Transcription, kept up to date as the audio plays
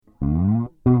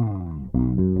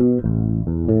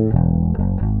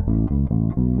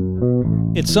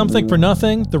It's Something for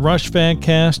Nothing, the Rush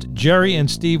Fancast. Jerry and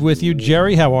Steve with you.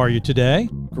 Jerry, how are you today?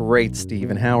 Great,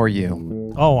 Steve, and how are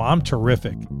you? Oh, I'm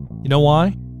terrific. You know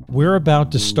why? We're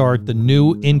about to start the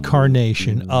new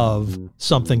incarnation of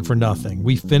Something for Nothing.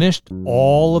 We finished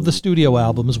all of the studio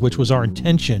albums, which was our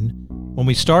intention when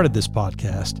we started this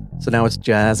podcast. So now it's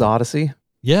Jazz Odyssey?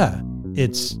 Yeah,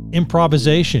 it's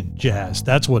improvisation jazz.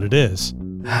 That's what it is.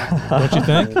 Don't you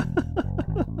think?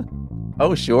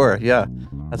 Oh, sure, yeah.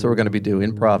 That's what we're going to be doing,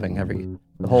 improving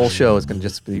the whole show is going to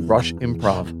just be Rush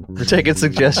Improv. We're taking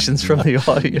suggestions from the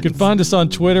audience. You can find us on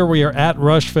Twitter. We are at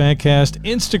Rush Fancast.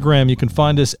 Instagram, you can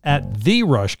find us at The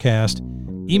Rushcast.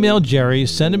 Email Jerry.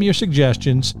 Send him your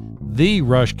suggestions.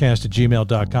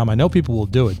 TheRushcast@gmail.com. I know people will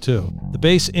do it too. The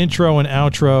bass intro and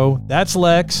outro, that's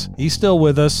Lex. He's still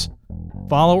with us.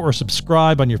 Follow or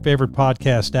subscribe on your favorite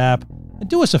podcast app. And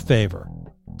do us a favor.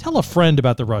 Tell a friend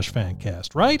about the Rush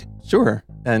Fancast, right? Sure.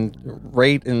 And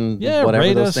rate and whatever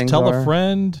rate those us, things tell are. a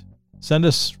friend, send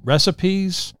us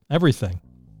recipes, everything.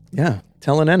 Yeah.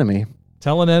 Tell an enemy.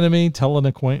 Tell an enemy, tell an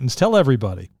acquaintance, tell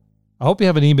everybody. I hope you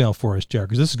have an email for us, Jared,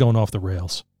 because this is going off the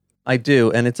rails. I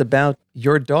do, and it's about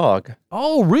your dog.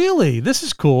 Oh, really? This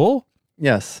is cool.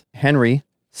 Yes. Henry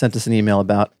sent us an email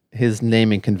about his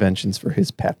naming conventions for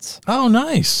his pets. Oh,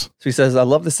 nice. So he says, I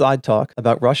love the side talk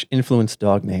about Rush-influenced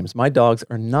dog names. My dogs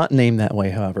are not named that way,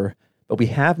 however, but we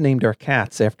have named our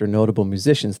cats after notable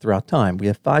musicians throughout time. We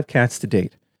have 5 cats to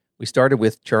date. We started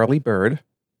with Charlie Bird,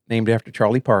 named after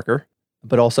Charlie Parker,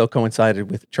 but also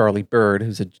coincided with Charlie Bird,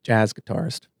 who's a jazz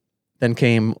guitarist. Then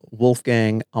came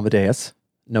Wolfgang Amadeus.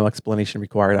 No explanation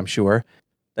required, I'm sure.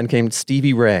 Then came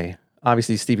Stevie Ray.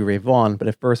 Obviously Stevie Ray Vaughan, but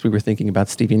at first we were thinking about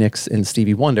Stevie Nicks and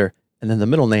Stevie Wonder, and then the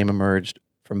middle name emerged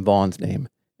from Vaughan's name.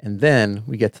 And then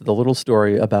we get to the little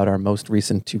story about our most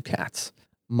recent 2 cats.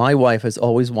 My wife has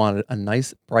always wanted a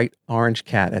nice, bright orange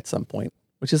cat at some point,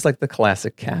 which is like the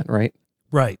classic cat, right?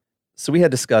 Right. So we had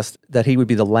discussed that he would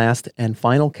be the last and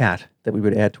final cat that we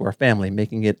would add to our family,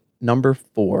 making it number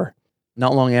 4.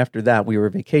 Not long after that, we were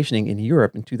vacationing in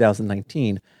Europe in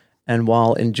 2019, and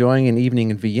while enjoying an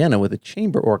evening in Vienna with a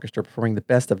chamber orchestra performing the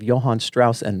best of Johann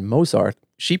Strauss and Mozart,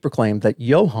 she proclaimed that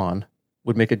Johann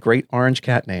would make a great orange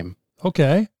cat name.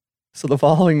 Okay. So the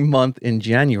following month in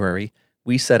January,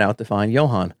 we set out to find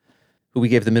Johann, who we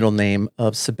gave the middle name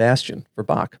of Sebastian for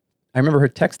Bach. I remember her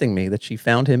texting me that she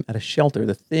found him at a shelter.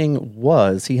 The thing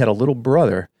was, he had a little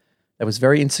brother that was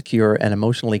very insecure and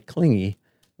emotionally clingy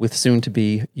with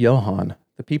soon-to-be Johann.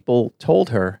 The people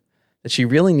told her that she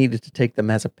really needed to take them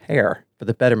as a pair for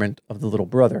the betterment of the little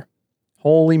brother.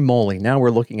 Holy moly, now we're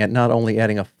looking at not only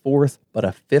adding a 4th, but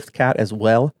a 5th cat as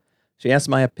well. She asked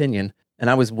my opinion, and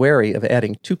I was wary of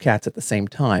adding 2 cats at the same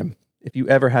time. If you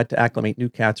ever had to acclimate new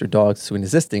cats or dogs to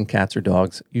existing cats or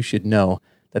dogs, you should know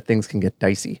that things can get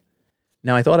dicey.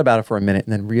 Now, I thought about it for a minute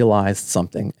and then realized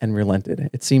something and relented.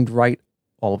 It seemed right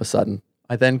all of a sudden.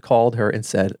 I then called her and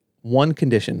said, 1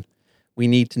 condition. We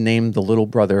need to name the little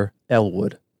brother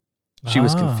Elwood. She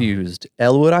was confused.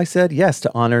 Elwood, I said? Yes,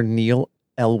 to honor Neil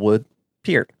Elwood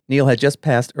Peart. Neil had just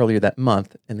passed earlier that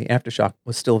month, and the aftershock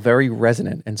was still very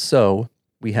resonant. And so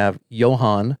we have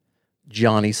Johann,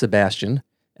 Johnny Sebastian,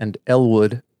 and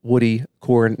Elwood Woody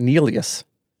Cornelius.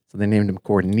 So they named him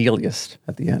Cornelius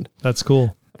at the end. That's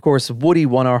cool. Of course, Woody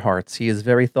won our hearts. He is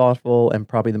very thoughtful and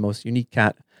probably the most unique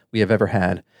cat we have ever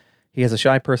had. He has a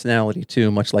shy personality too,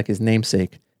 much like his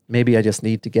namesake. Maybe I just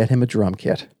need to get him a drum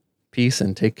kit. Peace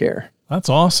and take care. That's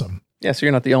awesome. Yeah, so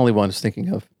you're not the only one who's thinking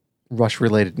of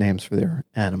Rush-related names for their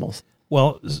animals.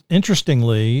 Well,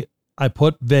 interestingly, I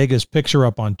put Vega's picture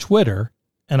up on Twitter,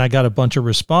 and I got a bunch of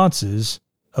responses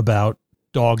about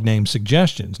dog name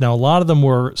suggestions. Now, a lot of them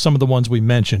were some of the ones we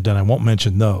mentioned, and I won't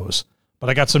mention those. But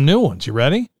I got some new ones. You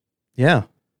ready? Yeah.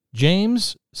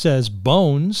 James says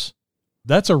Bones.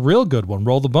 That's a real good one.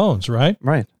 Roll the bones, right?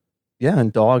 Right. Yeah,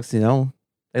 and dogs,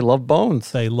 they love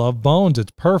bones. They love bones.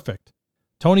 It's perfect.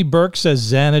 Tony Burke says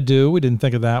Xanadu. We didn't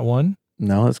think of that one.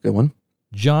 No, that's a good one.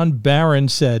 John Barron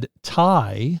said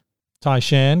Ty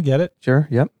Shan, get it? Sure,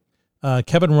 yep.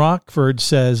 Kevin Rockford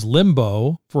says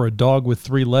Limbo for a dog with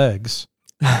 3 legs.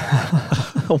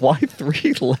 Why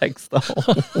 3 legs, though?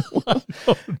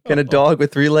 Can a dog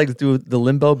with 3 legs do the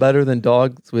limbo better than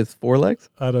dogs with 4 legs?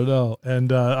 I don't know.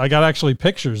 And I got actually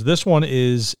pictures. This one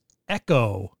is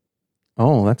Echo.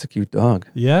 Oh, that's a cute dog.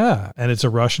 Yeah, and it's a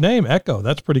Rush name, Echo.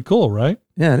 That's pretty cool, right?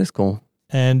 Yeah, it is cool.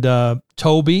 And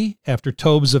Toby, after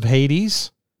Tobes of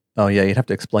Hades. Oh, yeah, you'd have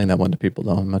to explain that one to people,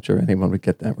 though. I'm not sure anyone would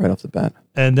get that right off the bat.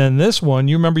 And then this one,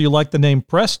 you remember you like the name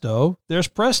Presto. There's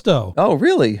Presto. Oh,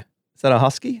 really? Is that a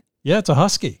husky? Yeah, it's a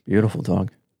husky. Beautiful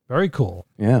dog. Very cool.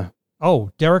 Yeah.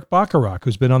 Oh, Derek Bacharach,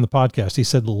 who's been on the podcast, he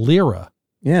said Lyra.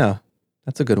 Yeah.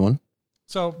 That's a good one.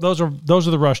 So those are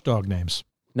the Rush dog names.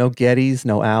 No Gettys,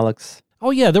 no Alex.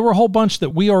 Oh yeah, there were a whole bunch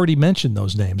that we already mentioned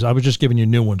those names. I was just giving you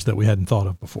new ones that we hadn't thought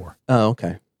of before. Oh,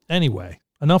 okay. Anyway,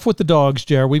 enough with the dogs,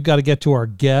 Jer. We've got to get to our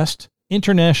guest,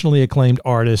 internationally acclaimed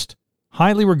artist,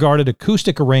 highly regarded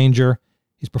acoustic arranger.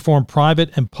 He's performed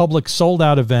private and public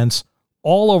sold-out events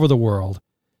all over the world.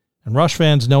 And Rush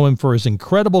fans know him for his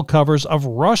incredible covers of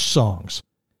Rush songs,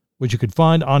 which you can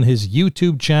find on his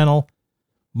YouTube channel.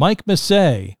 Mike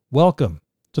Massey, welcome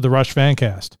to the Rush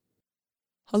Fancast.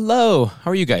 Hello.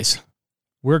 How are you guys?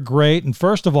 We're great. And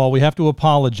first of all, we have to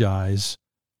apologize.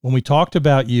 When we talked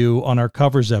about you on our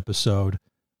covers episode,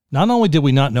 not only did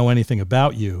we not know anything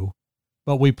about you,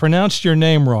 but we pronounced your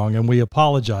name wrong, and we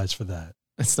apologize for that.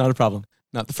 It's not a problem.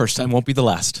 Not the first time, won't be the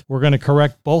last. We're going to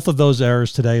correct both of those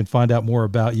errors today and find out more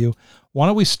about you. Why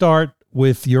don't we start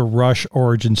with your Rush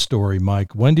origin story,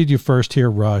 Mike? When did you first hear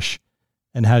Rush,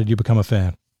 and how did you become a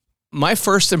fan? My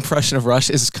first impression of Rush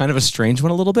is kind of a strange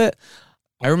one a little bit.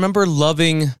 I remember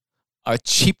loving a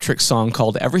Cheap Trick song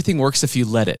called Everything Works If You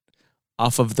Let It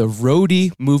off of the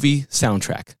Roadie movie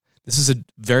soundtrack. This is a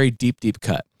very deep, deep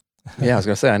cut. Yeah, I was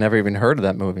going to say, I never even heard of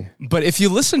that movie. But if you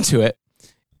listen to it,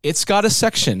 it's got a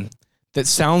section that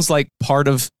sounds like part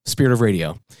of Spirit of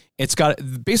Radio. It's got,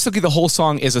 basically the whole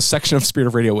song is a section of Spirit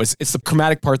of Radio. It's the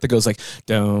chromatic part that goes like,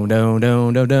 don, don,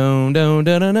 don, don, don, don,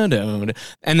 don, don, don,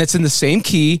 and it's in the same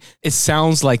key. It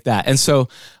sounds like that. And so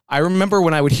I remember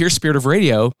when I would hear Spirit of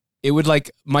Radio, it would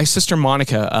like my sister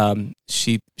Monica,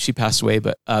 she passed away,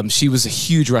 but she was a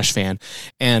huge Rush fan,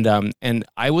 and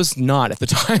I was not at the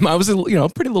time. I was a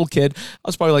pretty little kid. I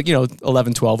was probably like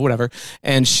 11, 12, whatever.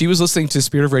 And she was listening to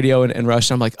Spirit of Radio and Rush.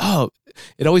 And I'm like, oh,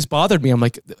 it always bothered me. I'm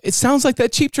like, it sounds like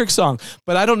that Cheap Trick song,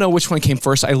 but I don't know which one came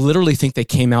first. I literally think they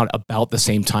came out about the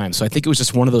same time. So I think it was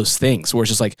just one of those things where it's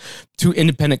just like two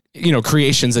independent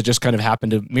creations that just kind of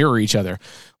happened to mirror each other,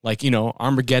 like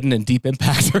Armageddon and Deep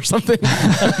Impact or something.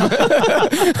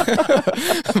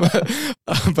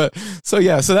 but so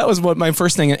that was what my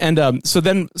first thing. And so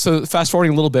fast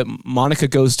forwarding a little bit, Monica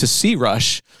goes to see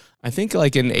Rush, I think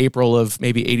like in April of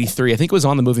maybe 83. I think it was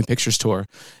on the Moving Pictures tour.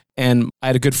 And I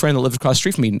had a good friend that lived across the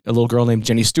street from me, a little girl named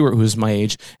Jenny Stewart, who was my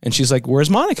age. And she's like, where's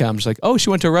Monica? I'm just like, oh, she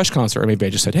went to a Rush concert. Or maybe I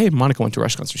just said, hey, Monica went to a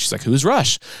Rush concert. She's like, who's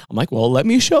Rush? I'm like, well, let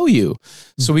me show you.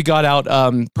 So we got out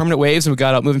Permanent Waves and we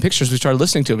got out Moving Pictures. We started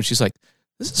listening to them. And she's like,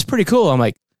 this is pretty cool. I'm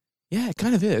like, yeah, it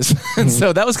kind of is. And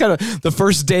so that was kind of the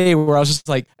first day where I was just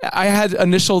like, I had the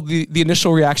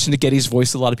initial reaction to Geddy's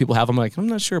voice that a lot of people have. I'm like, I'm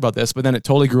not sure about this, but then it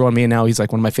totally grew on me. And now he's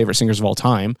like one of my favorite singers of all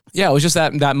time. Yeah, it was just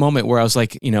that moment where I was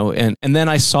like, and then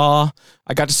I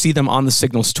got to see them on the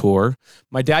Signals tour.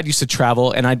 My dad used to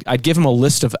travel, and I'd give him a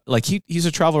list of, like, he used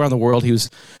to travel around the world.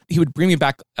 He would bring me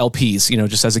back LPs,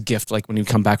 just as a gift, like when he'd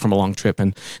come back from a long trip.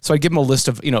 And so I'd give him a list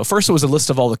of, first it was a list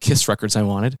of all the Kiss records I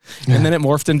wanted, and then it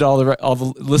morphed into all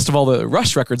the list of all the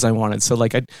Rush records I wanted. So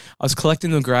like I was collecting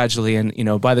them gradually,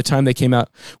 and by the time they came out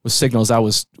with Signals, I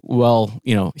was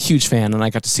huge fan, and I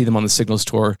got to see them on the Signals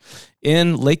tour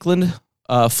in Lakeland,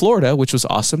 Florida, which was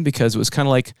awesome because it was kind of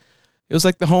like, it was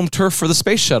like the home turf for the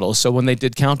space shuttle. So when they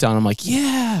did Countdown, I'm like,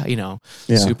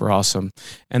 super awesome.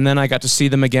 And then I got to see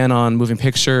them again on Moving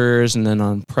Pictures, and then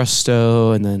on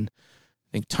Presto, and then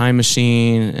I think Time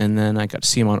Machine, and then I got to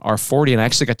see him on R40, and I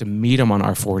actually got to meet him on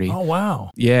R40. Oh, wow.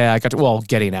 Yeah, I got to,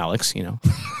 Geddy and Alex, Yeah.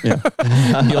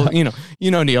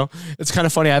 Neil. It's kind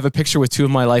of funny. I have a picture with two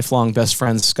of my lifelong best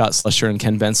friends, Scott Slusher and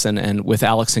Ken Benson, and with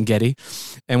Alex and Geddy.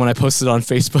 And when I posted it on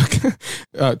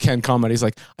Facebook, Ken commented, he's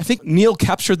like, I think Neil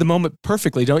captured the moment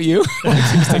perfectly, don't you? Like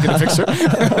he was taking a picture.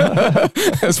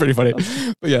 That's pretty funny.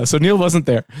 But yeah, so Neil wasn't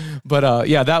there. But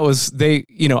that was,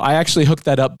 I actually hooked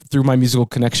that up through my musical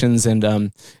connections,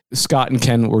 and Scott and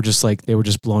Ken were just like, they were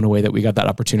just blown away that we got that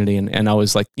opportunity. And I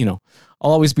was like,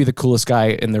 I'll always be the coolest guy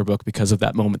in their book because of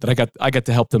that moment that I got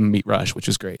to help them meet Rush, which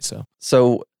was great.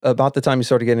 So about the time you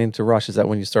started getting into Rush, is that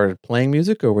when you started playing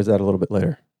music, or was that a little bit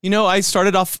later? I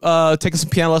started off taking some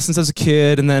piano lessons as a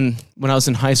kid. And then when I was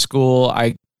in high school,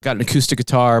 I got an acoustic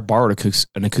guitar, borrowed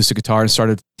an acoustic guitar, and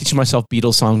started teaching myself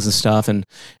Beatles songs and stuff. And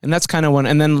that's kind of when,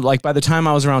 and then like by the time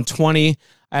I was around 20,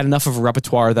 I had enough of a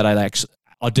repertoire that I'd actually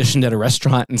auditioned at a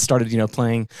restaurant and started,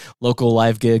 playing local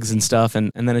live gigs and stuff.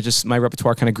 And then my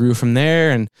repertoire kind of grew from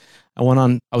there. And I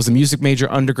was a music major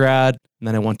undergrad, and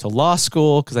then I went to law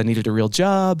school because I needed a real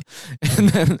job. And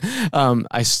then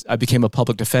I became a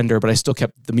public defender, but I still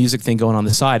kept the music thing going on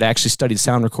the side. I actually studied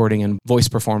sound recording and voice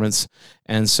performance.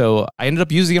 And so I ended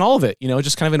up using all of it,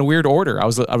 just kind of in a weird order. I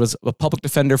was a public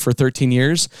defender for 13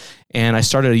 years, and I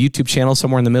started a YouTube channel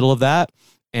somewhere in the middle of that.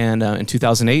 And in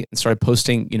 2008, and started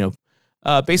posting,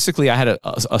 basically I had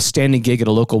a standing gig at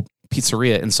a local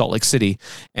pizzeria in Salt Lake City,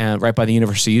 and right by the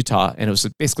University of Utah. And it was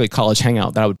basically a college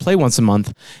hangout that I would play once a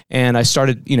month. And I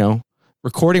started,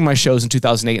 recording my shows in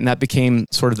 2008, and that became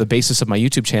sort of the basis of my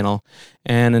YouTube channel.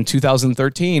 And in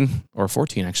 2013 or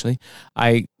 14, actually,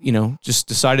 I, just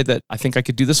decided that I think I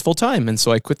could do this full time. And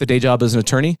so I quit the day job as an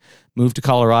attorney, moved to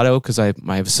Colorado because I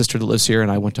have a sister that lives here, and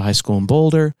I went to high school in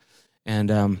Boulder. And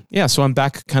so I'm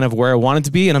back kind of where I wanted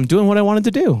to be, and I'm doing what I wanted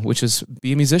to do, which is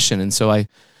be a musician. And so I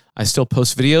still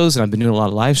post videos, and I've been doing a lot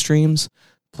of live streams,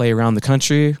 play around the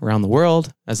country, around the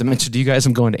world. As I mentioned to you guys,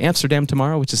 I'm going to Amsterdam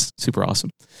tomorrow, which is super awesome.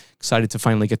 Excited to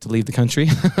finally get to leave the country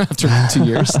after 2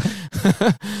 years.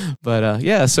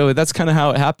 But so that's kind of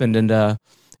how it happened. And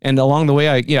along the way,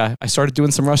 I started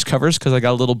doing some Rush covers because I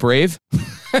got a little brave.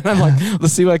 And I'm like,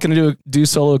 let's see what I can do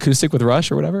solo acoustic with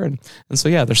Rush or whatever. And so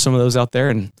there's some of those out there.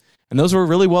 And those were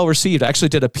really well received. I actually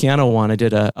did a piano one. I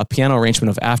did a piano arrangement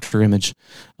of After Image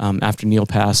after Neil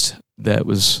passed. That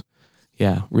was,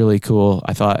 really cool,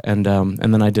 I thought. And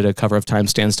then I did a cover of Time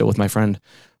Stands Still with my friend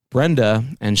Brenda,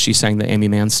 and she sang the Amy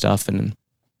Mann stuff, and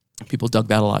people dug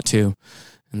that a lot too.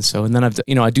 And then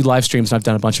I do live streams, and I've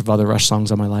done a bunch of other Rush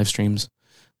songs on my live streams,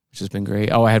 which has been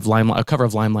great. Oh, I have a cover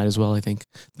of Limelight as well, I think,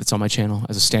 that's on my channel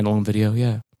as a standalone video.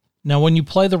 Yeah. Now, when you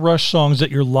play the Rush songs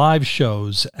at your live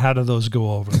shows, how do those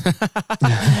go over?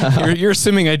 You're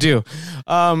assuming I do.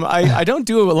 I don't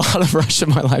do a lot of Rush at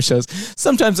my live shows.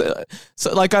 Sometimes,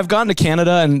 I've gone to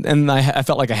Canada, and I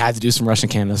felt like I had to do some Rush in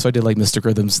Canada, so I did like Mystic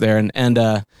Rhythms there, and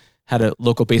had a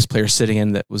local bass player sitting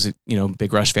in that was a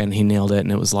big Rush fan. And he nailed it,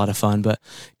 and it was a lot of fun. But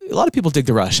a lot of people dig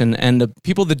the Rush, and the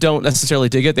people that don't necessarily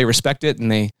dig it, they respect it,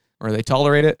 and they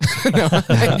tolerate it. No,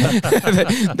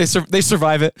 they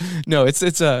survive it. No, it's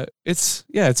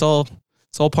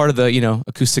all part of the,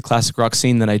 acoustic classic rock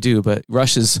scene that I do. But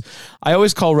I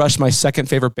always call Rush my second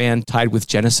favorite band, tied with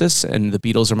Genesis, and the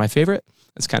Beatles are my favorite.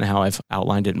 That's kind of how I've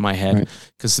outlined it in my head,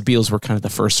 because the Beatles were kind of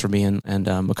the first for me, and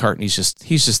McCartney's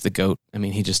he's just the GOAT. I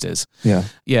mean, he just is. Yeah.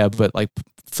 Yeah. But like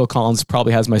Phil Collins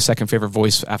probably has my second favorite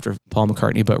voice after Paul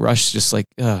McCartney, but Rush it's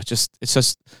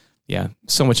just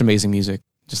so much amazing music.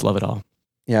 Just love it all.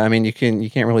 Yeah, I mean, you can't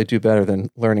really do better than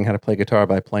learning how to play guitar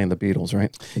by playing the Beatles,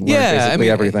 right? Basically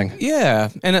everything. Yeah,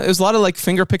 and it was a lot of like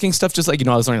finger picking stuff, just like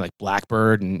I was learning like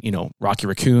Blackbird and Rocky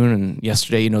Raccoon and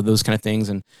Yesterday, those kind of things,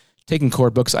 and taking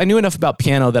chord books. I knew enough about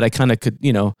piano that I kind of could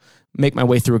make my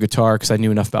way through a guitar because I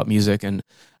knew enough about music.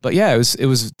 But it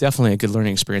was definitely a good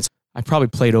learning experience. I probably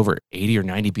played over 80 or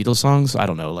 90 Beatles songs. I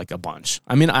don't know, like a bunch.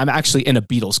 I mean, I'm actually in a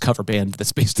Beatles cover band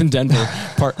that's based in Denver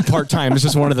part-time. It's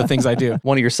just one of the things I do.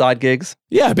 One of your side gigs?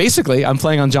 Yeah, basically. I'm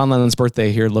playing on John Lennon's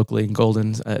birthday here locally in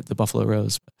Golden at the Buffalo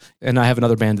Rose. And I have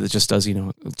another band that just does,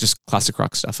 just classic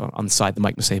rock stuff on the side, the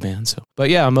Mike Massey band. So, but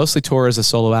yeah, I mostly tour as a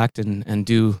solo act and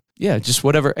do, just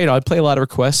whatever. I play a lot of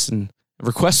requests, and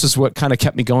requests is what kind of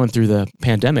kept me going through the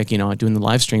pandemic, doing the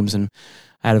live streams. And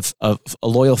I had a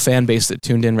loyal fan base that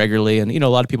tuned in regularly, and a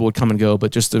lot of people would come and go,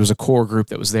 but just there was a core group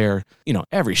that was there,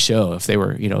 every show if they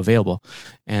were available,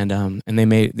 and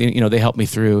they helped me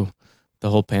through the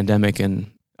whole pandemic,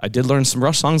 and I did learn some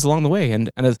Rush songs along the way,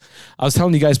 and as I was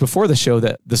telling you guys before the show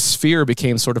that the Sphere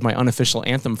became sort of my unofficial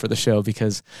anthem for the show,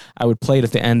 because I would play it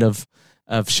at the end of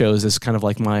shows as kind of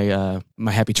like my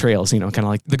happy trails, kind of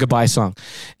like the goodbye song,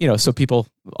 so people,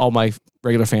 all my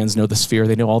regular fans know the Sphere.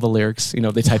 They know all the lyrics,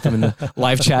 they type them in the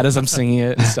live chat as I'm singing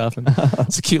it and stuff. And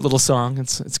it's a cute little song.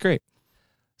 It's great.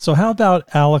 So how about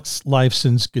Alex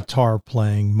Lifeson's guitar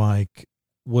playing, Mike?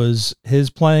 Was his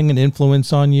playing an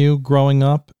influence on you growing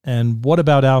up? And what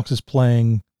about Alex's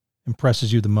playing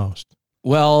impresses you the most?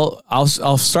 Well, I'll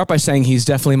start by saying he's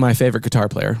definitely my favorite guitar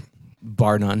player,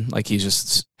 bar none. Like, he's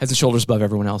just heads and shoulders above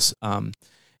everyone else.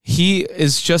 He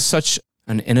is just such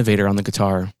an innovator on the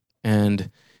guitar,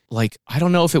 and like, I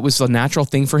don't know if it was a natural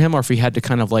thing for him or if he had to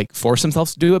kind of like force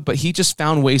himself to do it, but he just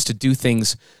found ways to do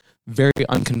things very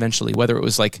unconventionally, whether it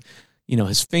was like,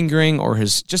 his fingering or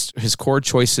his chord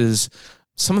choices,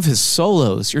 some of his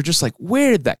solos. You're just like,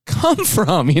 where did that come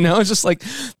from? It's just like,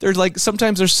 they're like,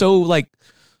 sometimes they're so like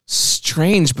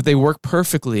strange, but they work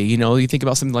perfectly. You think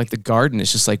about something like The Garden.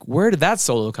 It's just like, where did that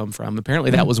solo come from?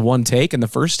 Apparently that was one take, and the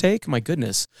first take, my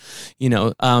goodness,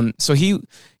 so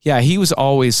he was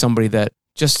always somebody that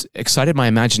just excited my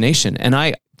imagination, and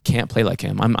I can't play like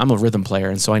him. I'm a rhythm player,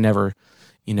 and so I never,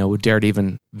 would dare to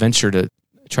even venture to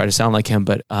try to sound like him.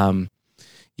 But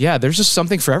there's just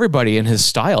something for everybody in his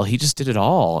style. He just did it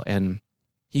all, and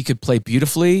he could play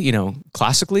beautifully,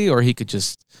 classically, or he could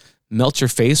just melt your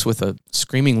face with a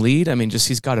screaming lead. I mean,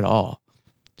 he's got it all.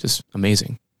 Just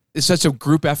amazing. It's such a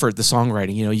group effort, the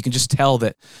songwriting. You can just tell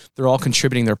that they're all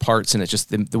contributing their parts, and it's just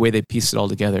the way they piece it all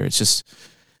together. It's just,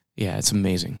 it's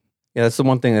amazing. Yeah, that's the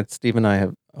one thing that Steve and I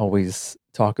have always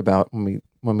talked about when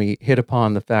we hit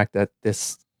upon the fact that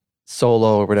this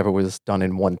solo or whatever was done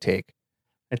in one take.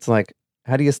 It's like,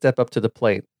 how do you step up to the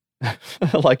plate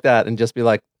like that and just be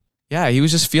like, Yeah, he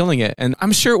was just feeling it. And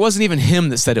I'm sure it wasn't even him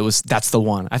that said that's the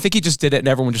one. I think he just did it and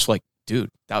everyone just like, dude,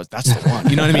 that's the one.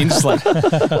 You know what I mean? Just like,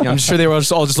 I'm sure they were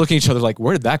all just looking at each other like,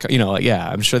 where did that go? You know, like, yeah,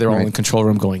 I'm sure they were all in the control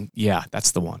room going, yeah,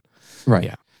 that's the one. Right.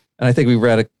 Yeah. And I think we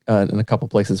read in a couple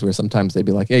places where sometimes they'd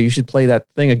be like, "Yeah, you should play that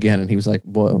thing again." And he was like,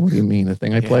 What do you mean, the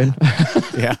thing I played?"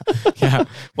 Yeah. Yeah.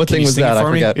 What Can thing you was sing it that? I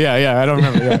for me? forget. Yeah. I don't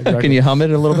remember. Yeah, exactly. Can you hum it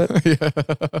a little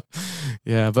bit?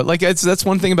 Yeah. But like, that's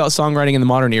one thing about songwriting in the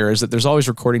modern era is that there's always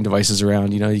recording devices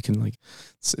around. You know, you can like,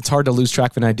 it's hard to lose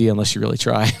track of an idea unless you really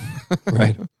try.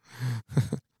 Right.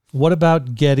 What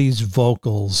about Geddy's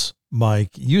vocals, Mike?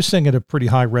 You sing at a pretty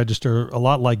high register, a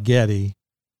lot like Geddy.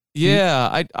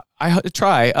 Yeah, I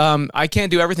try. I can't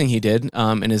do everything he did,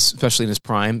 especially in his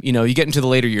prime. You know, you get into the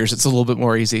later years, it's a little bit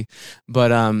more easy.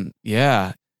 But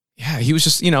yeah, he was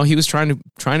just, he was trying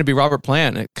to be Robert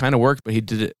Plant. It kind of worked, but he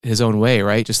did it his own way,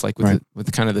 right? Just like with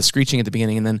the kind of the screeching at the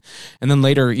beginning, and then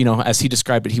later, as he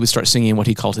described it, he would start singing what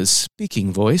he called his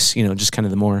speaking voice. Just kind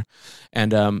of the more,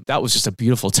 and that was just a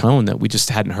beautiful tone that we just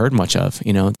hadn't heard much of.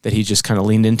 That he just kind of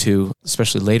leaned into,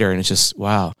 especially later, and it's just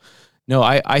wow. No,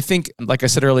 I think, like I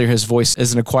said earlier, his voice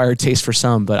is an acquired taste for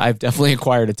some, but I've definitely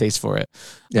acquired a taste for it.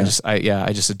 Yeah.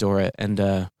 I just adore it.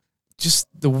 And just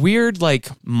the weird, like,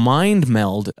 mind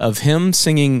meld of him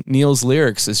singing Neil's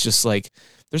lyrics is just like,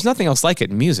 there's nothing else like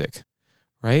it in music,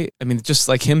 right? I mean, just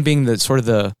like him being the sort of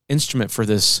the instrument for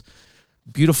this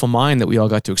beautiful mind that we all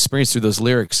got to experience through those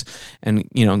lyrics. And,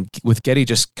 with Geddy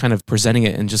just kind of presenting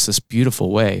it in just this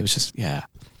beautiful way. It was just, yeah,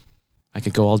 I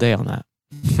could go all day on that.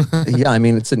 Yeah, I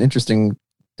mean, it's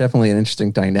definitely an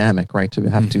interesting dynamic, right? To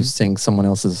have to sing someone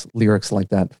else's lyrics like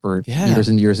that for years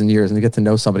and years and years, and to get to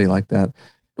know somebody like that.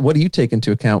 What do you take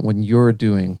into account when you're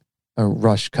doing a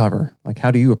Rush cover? Like,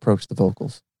 how do you approach the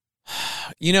vocals?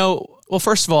 Well,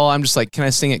 first of all, I'm just like, can I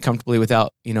sing it comfortably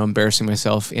without, embarrassing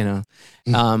myself, And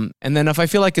then if I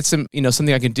feel like it's,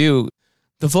 something I can do,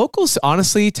 the vocals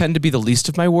honestly tend to be the least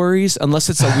of my worries, unless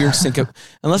it's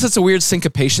a weird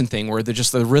syncopation thing where they're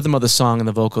just the rhythm of the song and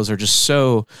the vocals are just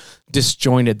so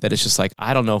disjointed that it's just like,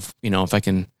 I don't know if I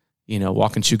can,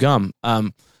 walk and chew gum.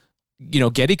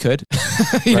 Geddy could,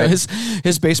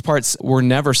 his bass parts were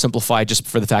never simplified just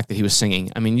for the fact that he was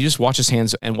singing. I mean, you just watch his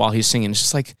hands and while he's singing, it's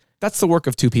just like, that's the work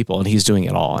of two people and he's doing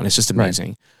it all. And it's just amazing.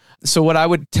 Right. So what I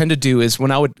would tend to do is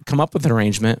when I would come up with an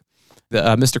arrangement,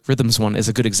 the Mystic Rhythms one is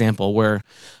a good example where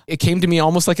it came to me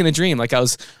almost like in a dream. Like I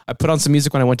put on some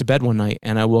music when I went to bed one night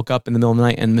and I woke up in the middle of the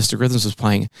night and Mystic Rhythms was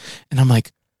playing. And I'm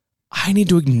like, I need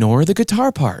to ignore the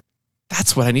guitar part.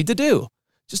 That's what I need to do.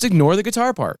 Just ignore the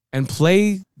guitar part and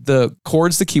play the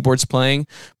chords the keyboard's playing,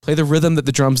 play the rhythm that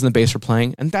the drums and the bass are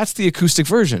playing. And that's the acoustic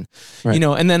version,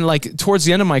 and then like towards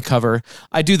the end of my cover,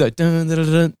 I do the, dun, dun,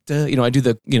 dun, dun, I do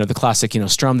the, the classic,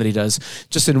 strum that he does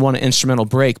just in one instrumental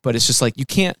break. But it's just like, you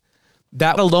can't,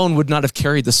 that alone would not have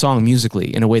carried the song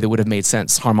musically in a way that would have made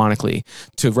sense harmonically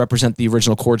to represent the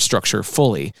original chord structure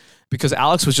fully, because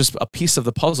Alex was just a piece of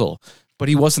the puzzle, but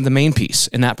he wasn't the main piece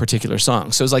in that particular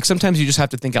song. So it's like sometimes you just have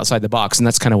to think outside the box, and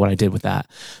that's kind of what I did with that.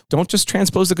 Don't just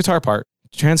transpose the guitar part,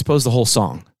 transpose the whole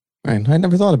song. Right. I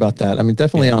never thought about that. I mean,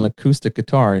 definitely on acoustic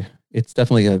guitar, it's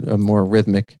definitely a more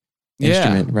rhythmic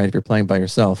instrument, right? If you're playing by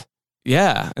yourself.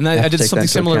 Yeah. And I did something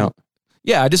similar.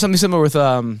 Yeah, I did something similar with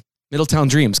Middletown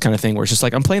Dreams kind of thing, where it's just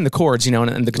like I'm playing the chords,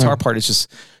 and the guitar part is just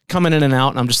coming in and out,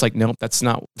 and I'm just like, nope, that's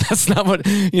not what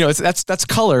that's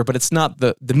color, but it's not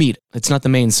the meat. It's not the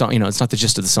main song, it's not the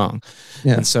gist of the song.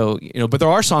 Yeah. And so, but there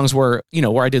are songs where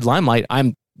I did Limelight.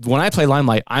 When I play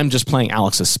Limelight, I'm just playing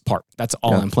Alex's part. That's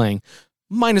all I'm playing,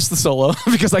 minus the solo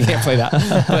because I can't play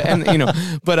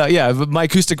that. But my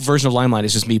acoustic version of Limelight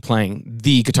is just me playing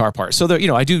the guitar part. So there,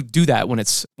 I do that when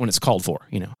it's called for,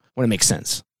 when it makes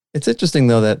sense. It's interesting,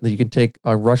 though, that you can take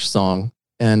a Rush song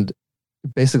and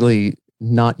basically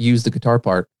not use the guitar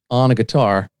part on a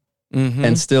guitar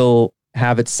and still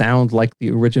have it sound like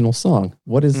the original song.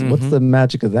 What's the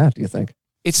magic of that, do you think?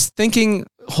 It's thinking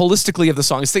holistically of the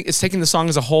song. It's taking the song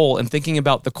as a whole and thinking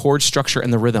about the chord structure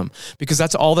and the rhythm, because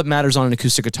that's all that matters on an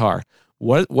acoustic guitar.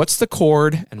 What's the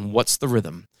chord and what's the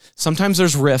rhythm? Sometimes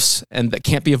there's riffs and that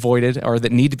can't be avoided or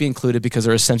that need to be included because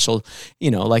they're essential.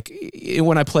 Like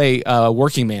when I play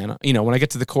Working Man, when I get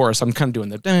to the chorus, I'm kind of doing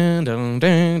the dun dun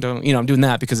dun dun. I'm doing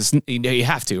that because it's you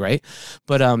have to, right?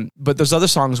 But there's other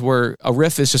songs where a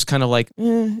riff is just kind of like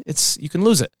you can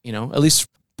lose it, at least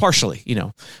partially,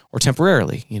 or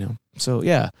temporarily, So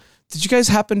yeah, did you guys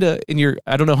happen to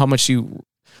I don't know how much you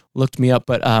looked me up,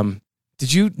 but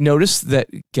did you notice that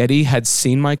Getty had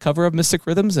seen my cover of Mystic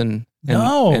Rhythms and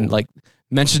like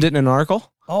mentioned it in an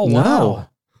article? Oh, No. wow.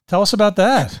 Tell us about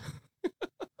that.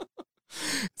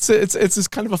 It's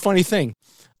kind of a funny thing.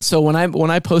 So when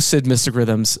I posted Mystic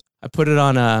Rhythms, I put it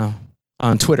on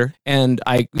Twitter and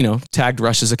I tagged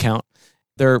Rush's account.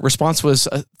 Their response was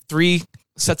 3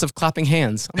 sets of clapping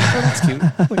hands. I'm like, oh, that's cute.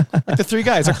 Like the 3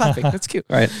 guys are clapping. That's cute.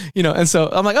 Right. And so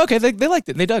I'm like, okay, they liked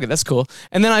it. They dug it. That's cool.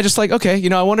 And then I just like, okay,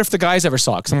 I wonder if the guys ever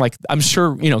saw it. Cause I'm like, I'm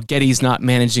sure, Getty's not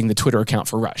managing the Twitter account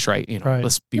for Rush, right? Right.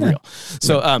 Let's be real.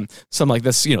 So, so I'm like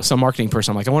this, some marketing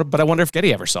person. I'm like, I wonder if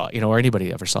Getty ever saw it, or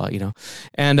anybody ever saw it,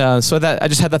 And so that I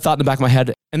just had that thought in the back of my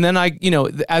head. And then I,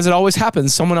 as it always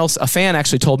happens, someone else, a fan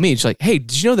actually told me, she's like, hey,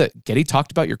 did you know that Getty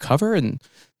talked about your cover and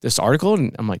this article?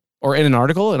 And I'm like, or in an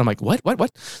article, and I'm like, what?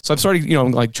 So I'm starting,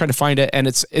 like trying to find it, and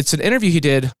it's an interview he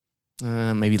did,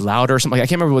 maybe Louder or something. I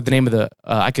can't remember what the name of the.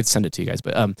 I could send it to you guys,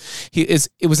 but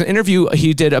it was an interview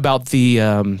he did about the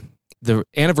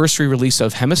anniversary release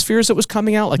of Hemispheres that was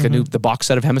coming out, like the box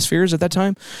set of Hemispheres at that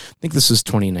time. I think this was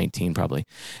 2019 probably.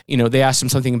 They asked him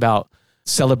something about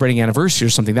celebrating anniversary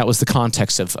or something. That was the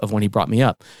context of when he brought me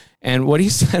up, and what he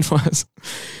said was,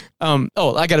 I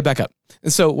got to back up.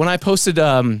 And so when I posted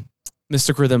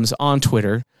Mystic Rhythms on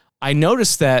Twitter, I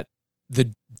noticed that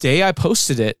the day I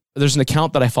posted it, there's an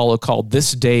account that I follow called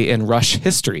This Day in Rush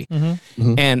History.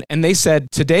 And they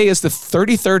said, today is the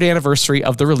 33rd anniversary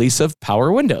of the release of Power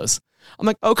Windows. I'm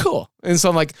like, oh, cool. And so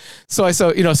I'm like, so I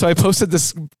posted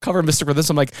this cover of Mystic Rhythms.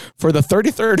 I'm like, for the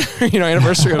 33rd,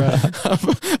 anniversary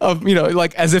of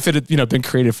like as if it had, been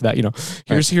created for that,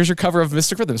 here's your cover of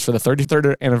Mystic Rhythms for the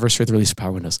 33rd anniversary of the release of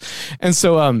Power Windows. And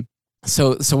so,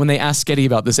 So when they asked Getty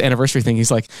about this anniversary thing,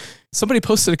 he's like, somebody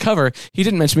posted a cover. He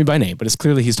didn't mention me by name, but it's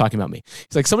clearly he's talking about me.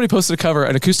 He's like, somebody posted a cover,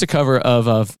 an acoustic cover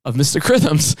of Mystic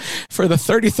Rhythms for the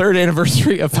 33rd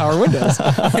anniversary of Power Windows.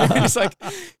 And he's like,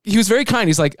 he was very kind.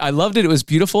 He's like, I loved it. It was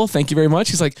beautiful. Thank you very much.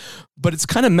 He's like, but it's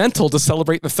kind of mental to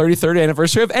celebrate the 33rd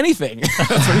anniversary of anything.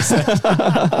 That's what he said.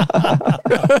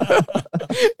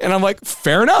 And I'm like,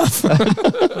 fair enough.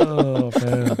 Oh,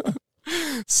 man.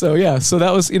 So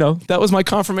that was my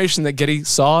confirmation that Getty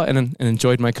saw and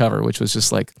enjoyed my cover, which was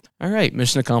just like, all right,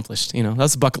 mission accomplished.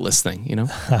 That's a bucket list thing.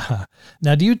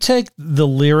 Now, do you take the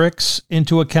lyrics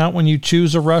into account when you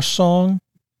choose a Rush song?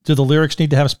 Do the lyrics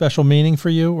need to have special meaning for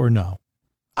you or no?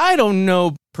 I don't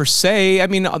know per se. I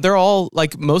mean, they're all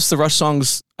like most of the Rush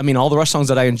songs. I mean, all the Rush songs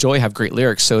that I enjoy have great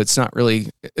lyrics. So I don't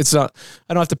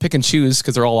have to pick and choose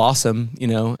because they're all awesome.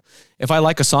 If I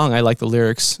like a song, I like the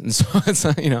lyrics. And so it's,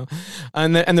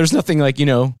 and there's nothing like,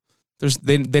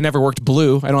 they never worked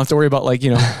Blue. I don't have to worry about like,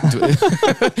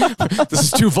 this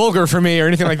is too vulgar for me or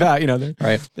anything like that.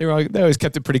 Right. They always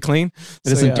kept it pretty clean.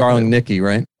 It isn't Darling Nikki,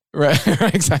 right? Right,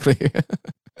 exactly.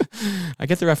 I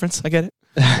get the reference. I get it.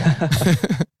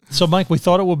 So, Mike, we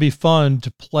thought it would be fun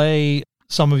to play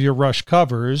some of your Rush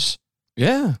covers.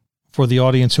 Yeah. For the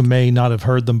audience who may not have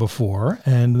heard them before,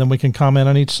 and then we can comment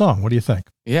on each song. What do you think?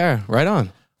 Yeah, right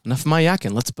on. Enough of my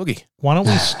yakking. Let's boogie. Why don't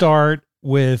we start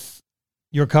with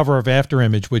your cover of After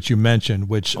Image, which you mentioned,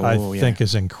 which I think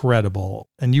is incredible.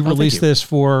 And you released this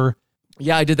for...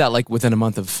 Yeah, I did that like within a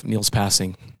month of Neil's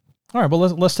passing. All right, well,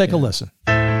 let's take a listen.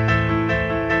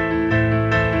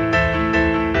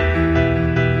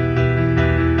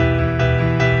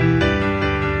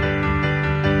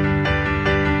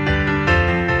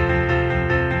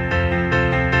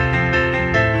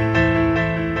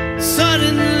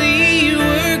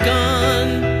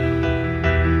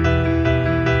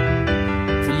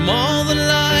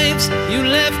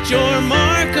 Your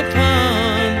mark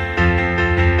upon.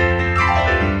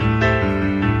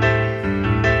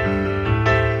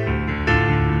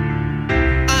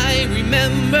 I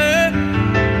remember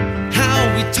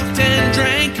how we talked and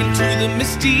drank into the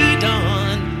misty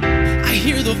dawn. I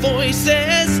hear the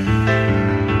voices.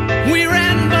 We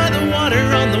ran by the water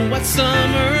on the wet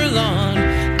summer lawn.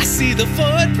 I see the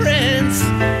footprints.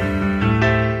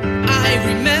 I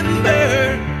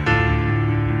remember.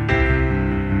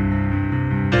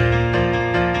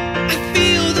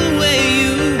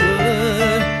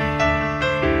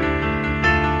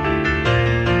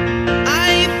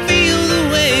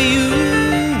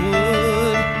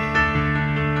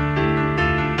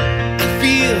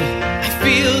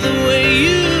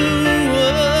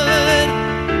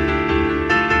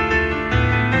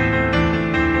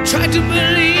 To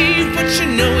believe, but it's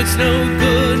no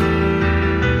good.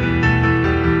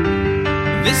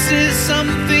 This is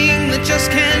something that just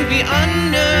can't be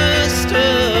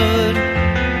understood.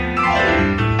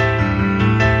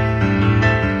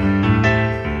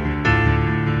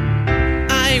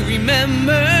 I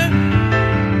remember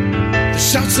the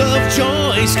shouts of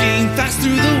joy skiing fast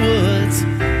through the woods.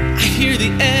 I hear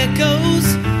the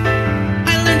echoes.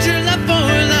 I learned your love for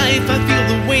life. I feel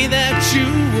the way that you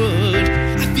would.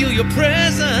 I feel your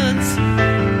presence.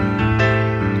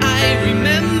 I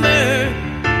remember.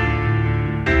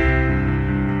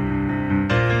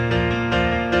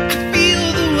 I feel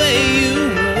the way you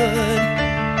would.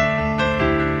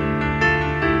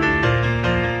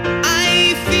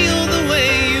 I feel the way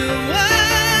you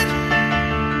would.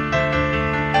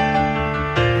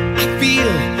 I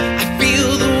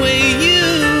feel the way you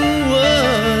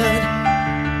would.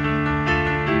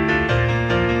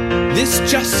 This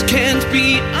just can't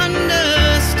be understood.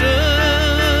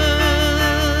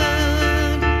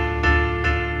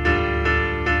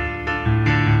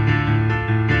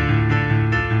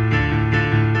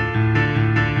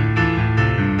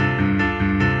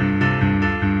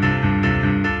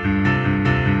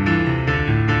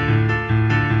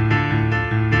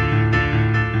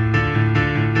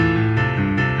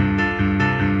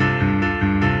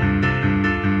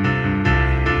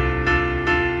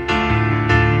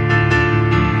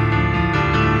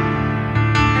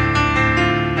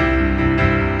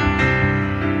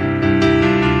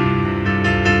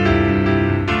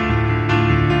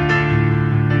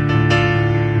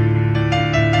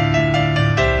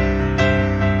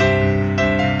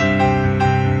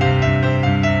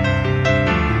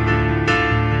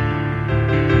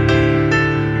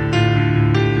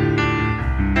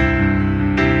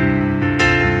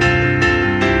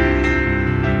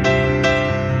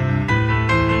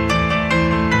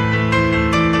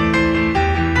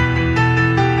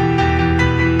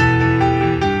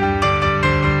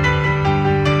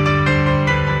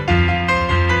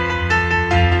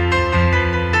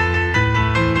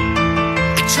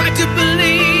 Tried to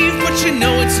believe, but you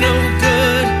know it's no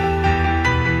good.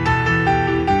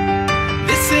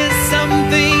 This is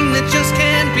something that just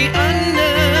can't be understood.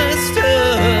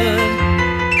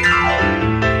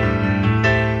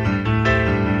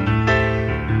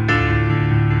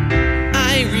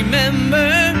 I remember.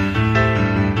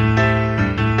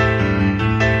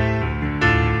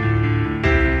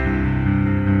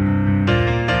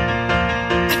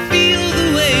 I feel the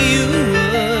way you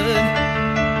would.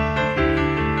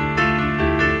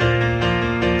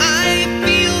 I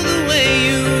feel the way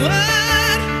you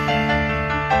would.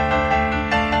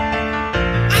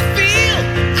 I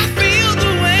feel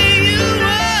the way you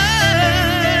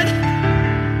would.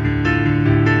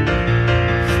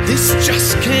 This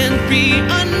just can't be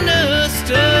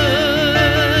understood.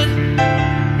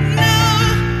 No.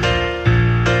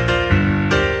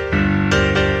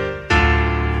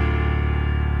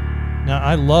 Now,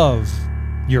 I love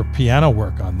your piano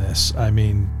work on this. I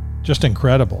mean, just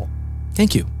incredible.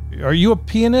 Thank you. Are you a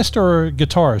pianist or a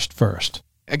guitarist first?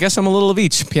 I guess I'm a little of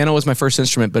each. Piano was my first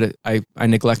instrument, but I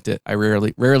neglect it. I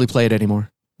rarely play it anymore.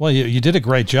 Well, you did a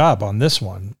great job on this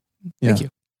one. Yeah. Thank you.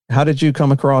 How did you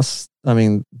come across, I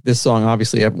mean, this song,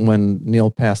 obviously, when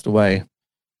Neil passed away,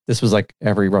 this was like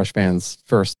every Rush fan's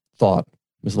first thought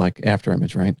was like After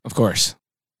Image, right? Of course.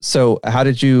 So how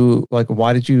did you,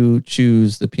 why did you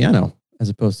choose the piano as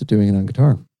opposed to doing it on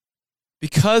guitar?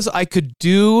 Because I could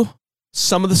do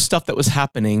some of the stuff that was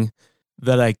happening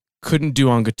that I couldn't do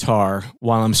on guitar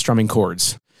while I'm strumming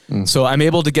chords. So I'm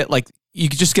able to get you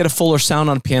could just get a fuller sound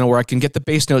on piano where I can get the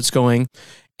bass notes going.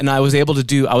 And I was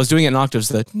doing it in octaves,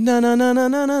 the na na na na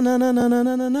na na na na na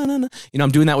na na na na.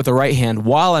 I'm doing that with the right hand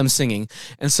while I'm singing.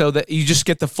 And so that you just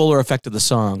get the fuller effect of the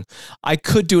song. I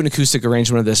could do an acoustic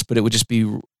arrangement of this, but it would just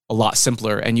be a lot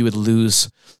simpler and you would lose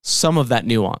some of that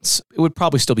nuance. It would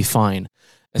probably still be fine,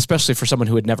 especially for someone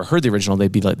who had never heard the original.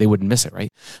 They'd be like, they wouldn't miss it,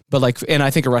 right? But and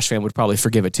I think a Rush fan would probably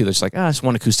forgive it too. They're just like, it's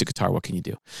one acoustic guitar. What can you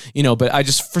do? But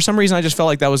for some reason, I just felt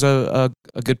like that was a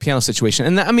good piano situation.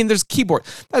 And there's keyboard.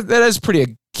 That is pretty a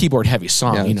keyboard heavy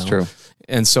song. Yeah, that's true.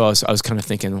 And so I was kind of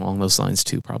thinking along those lines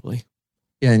too, probably.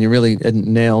 Yeah, and you really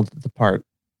nailed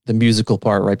the musical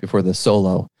part right before the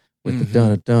solo with the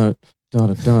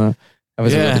da-da-da-da-da-da. That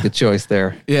was a really good choice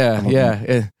there. Yeah.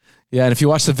 And if you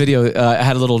watch the video, I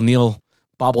had a little Neil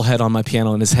bobblehead on my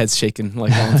piano and his head's shaking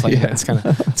while I'm playing it. It's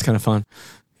kind of fun.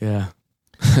 Yeah.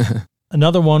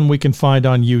 Another one we can find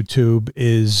on YouTube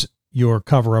is your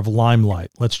cover of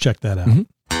Limelight. Let's check that out. Mm-hmm.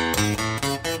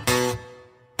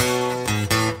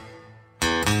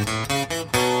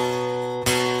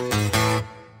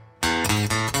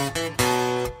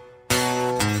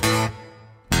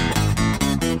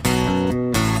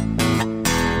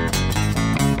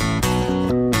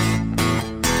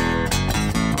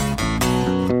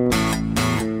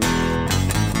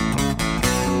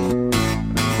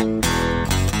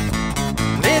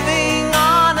 Living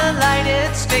on a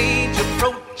lighted stage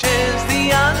approaches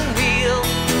the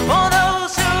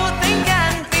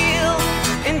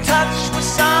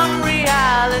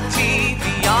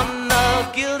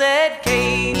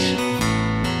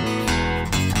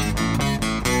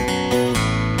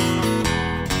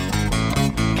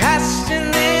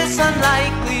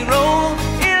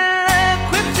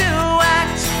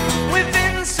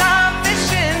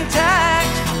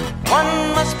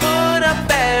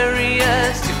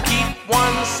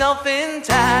myself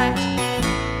intact.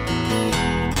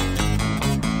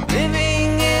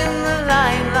 Living in the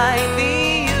limelight,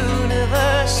 the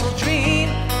universal dream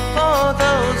for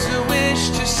those who wish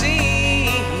to see,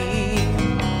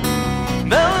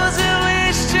 those who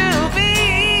wish to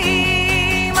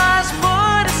be must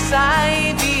put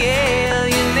aside the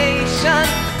alienation,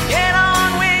 get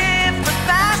on with the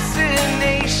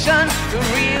fascination, the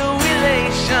real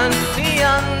relation, the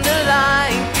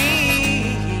underlying theme.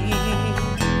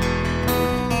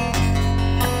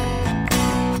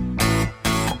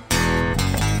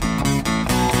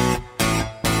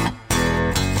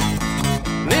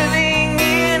 Living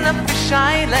in a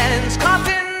fisheye lens, caught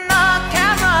in a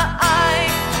camera eye,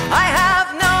 I have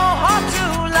no heart to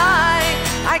lie.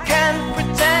 I can't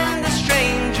pretend a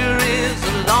stranger is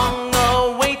a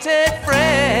long-awaited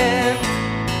friend.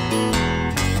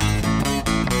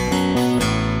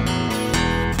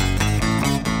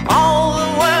 All the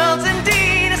world's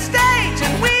indeed a stage,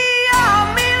 and we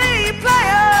are merely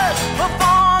players,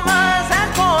 performers and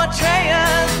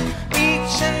portrayers,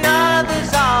 each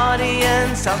another's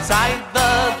audience outside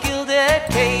the gilded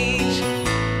cage.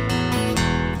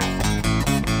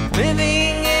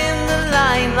 Living in the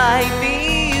limelight, the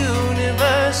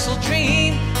universal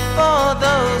dream for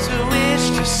those who wish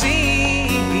to see,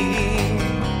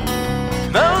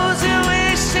 those who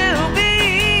wish to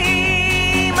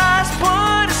be must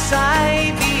put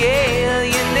aside the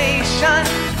alienation,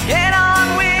 get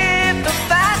on with the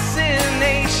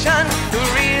fascination, the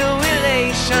real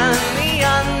relation, the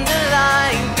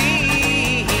underlying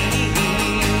theme.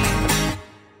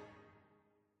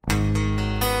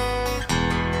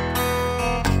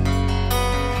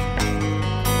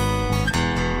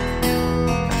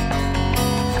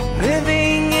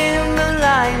 Living in the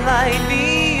limelight,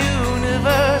 the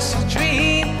universal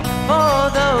dream for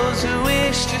those who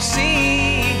wish to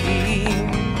see,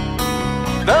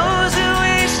 those who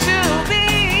wish to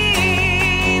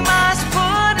be must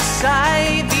put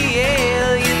aside the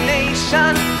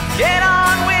alienation, get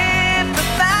on with the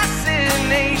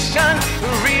fascination,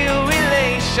 the real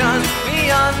relation, the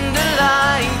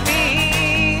underlying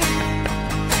theme,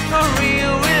 the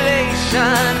real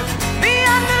relation, the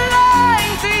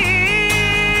underlying theme.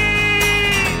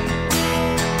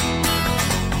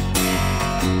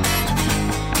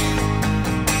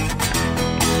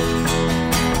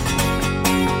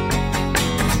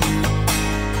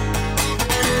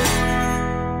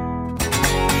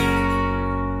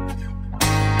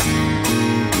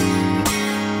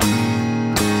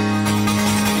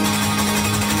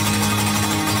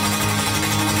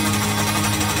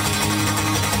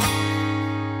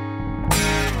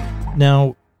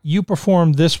 Now, you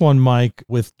performed this one, Mike,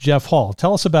 with Jeff Hall.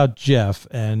 Tell us about Jeff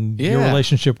and your Yeah.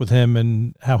 relationship with him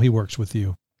and how he works with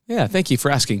you. Yeah, thank you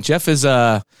for asking. Jeff is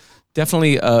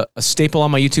definitely a staple on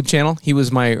my YouTube channel. He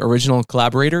was my original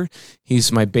collaborator.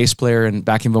 He's my bass player and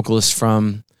backing vocalist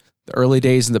from the early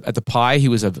days at the Pi. He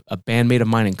was a bandmate of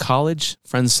mine in college,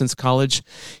 friends since college.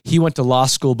 He went to law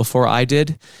school before I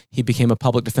did. He became a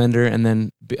public defender and then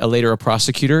later a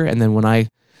prosecutor. And then when I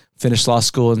finished law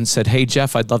school and said, "Hey,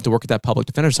 Jeff, I'd love to work at that public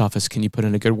defender's office. Can you put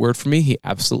in a good word for me?" He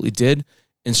absolutely did.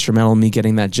 Instrumental in me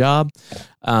getting that job.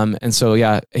 And so,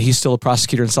 yeah, he's still a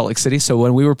prosecutor in Salt Lake City. So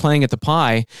when we were playing at the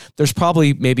Pi, there's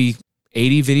probably maybe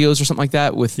 80 videos or something like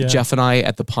that with Jeff and I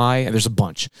at the Pi. And there's a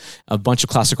bunch of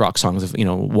classic rock songs of,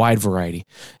 wide variety.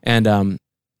 And,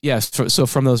 so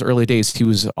from those early days, he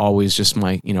was always just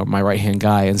my right-hand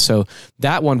guy. And so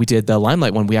that one we did, the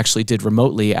Limelight one, we actually did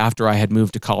remotely after I had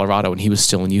moved to Colorado and he was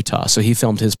still in Utah. So he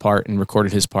filmed his part and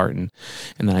recorded his part and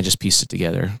then I just pieced it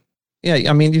together. Yeah,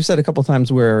 I mean, you said a couple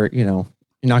times where, you're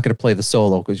not going to play the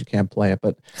solo because you can't play it,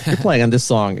 but your playing on this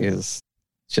song is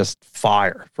just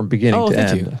fire from beginning to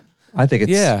end. You. I think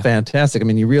it's fantastic. I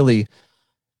mean, you really,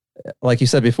 like you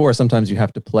said before, sometimes you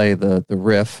have to play the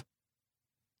riff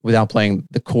without playing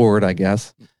the chord, I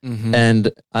guess. Mm-hmm.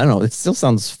 And I don't know, it still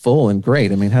sounds full and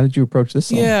great. I mean, how did you approach this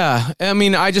song? Yeah, I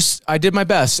mean, I did my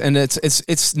best, and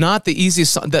it's not the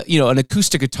easiest song. That an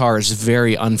acoustic guitar is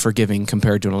very unforgiving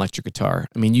compared to an electric guitar.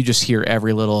 I mean, you just hear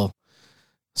every little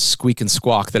squeak and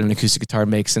squawk that an acoustic guitar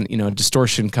makes, and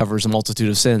distortion covers a multitude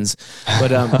of sins.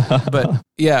 But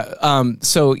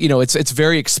so it's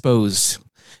very exposed,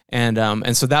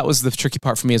 and so that was the tricky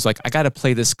part for me. Is like I got to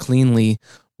play this cleanly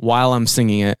while I'm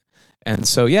singing it. And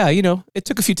so, it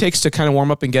took a few takes to kind of warm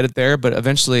up and get it there, but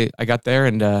eventually I got there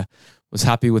and was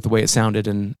happy with the way it sounded.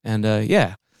 And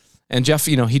Jeff,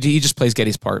 he just plays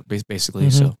Geddy's part basically.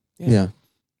 Mm-hmm. So yeah.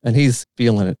 And he's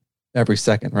feeling it every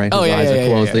second, right? His eyes are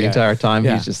closed the entire time.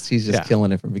 Yeah. He's just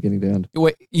killing it from beginning to end.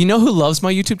 Wait, who loves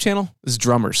my YouTube channel? Is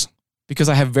drummers. because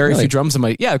I have very Really? few drums in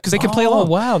my because they can play along.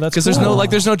 Wow, that's because cool.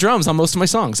 there's no drums on most of my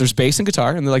songs. There's bass and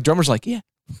guitar, and the drummers like, yeah.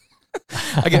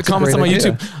 I get That's a comments on my great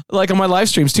idea. YouTube, like on my live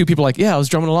streams too. People are like, yeah, I was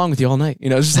drumming along with you all night.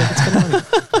 It's just like it's kind of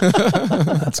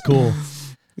funny. That's cool.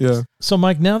 Yeah. So,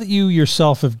 Mike, now that you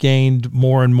yourself have gained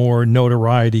more and more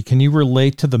notoriety, can you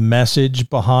relate to the message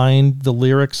behind the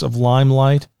lyrics of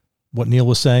Limelight? What Neil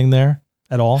was saying there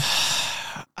at all?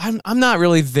 I'm not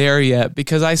really there yet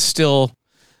because I still,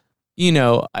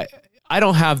 I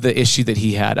don't have the issue that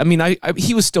he had. I mean,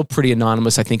 he was still pretty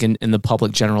anonymous, I think, in the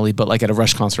public generally, but like at a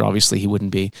Rush concert, obviously he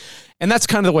wouldn't be. And that's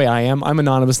kind of the way I am. I'm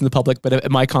anonymous in the public, but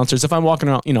at my concerts, if I'm walking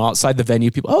around, outside the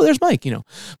venue, people, oh, there's Mike,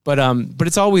 But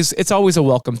it's always a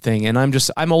welcome thing. And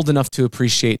I'm old enough to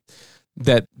appreciate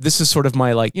that this is sort of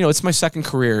my it's my second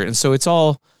career. And so it's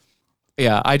all,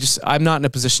 I'm not in a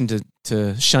position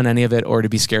to shun any of it or to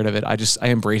be scared of it. I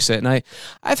embrace it. And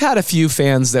I've had a few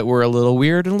fans that were a little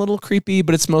weird and a little creepy,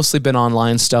 but it's mostly been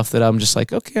online stuff that I'm just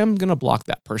like, okay, I'm going to block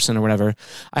that person or whatever.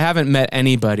 I haven't met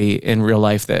anybody in real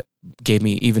life that gave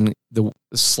me even the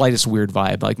slightest weird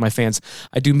vibe. Like my fans,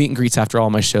 I do meet and greets after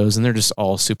all my shows and they're just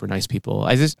all super nice people.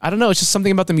 I don't know. It's just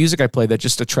something about the music I play that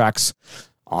just attracts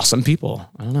awesome people.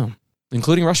 I don't know,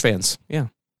 including Rush fans. Yeah.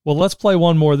 Well, let's play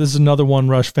one more. This is another one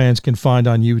Rush fans can find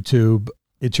on YouTube.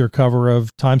 It's your cover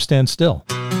of Time Stands Still.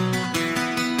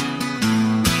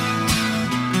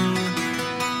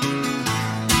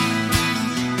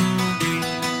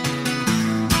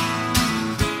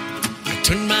 I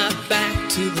turn my back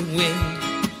to the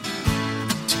wind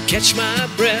to catch my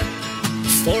breath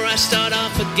before I start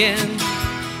off again,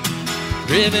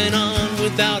 driving on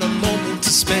without a moment to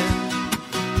spend,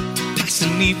 past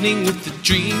an evening with a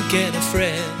drink and a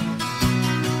friend.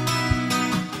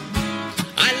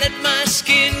 I let my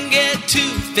skin get too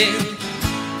thin.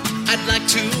 I'd like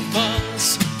to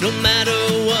pause, no matter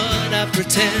what I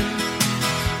pretend.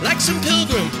 Like some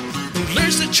pilgrim who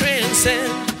learns to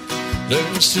transcend,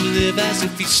 learns to live as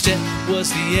if each step was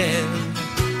the end.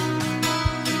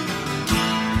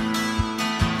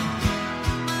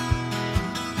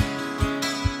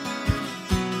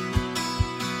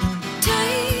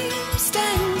 Time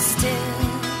stands still.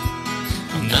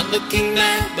 I'm not looking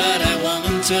back, but I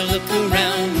want to look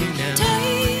around me now.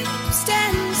 Time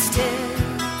stands still.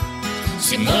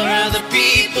 See more of the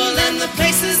people and the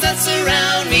places that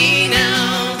surround me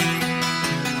now.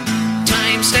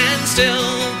 Time stands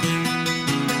still.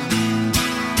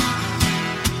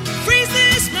 Freeze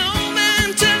this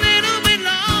moment a little bit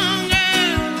longer.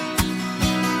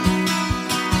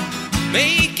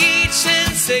 Make each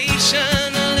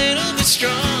sensation a little bit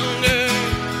stronger.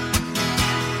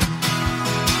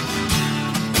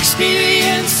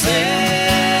 Experience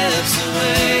slips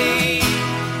away.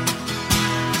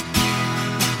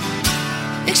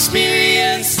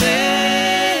 Experience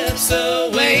slips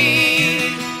away.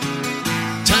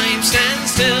 Time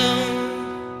stands still.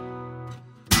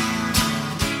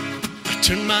 I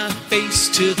turn my face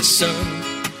to the sun,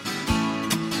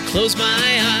 close my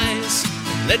eyes,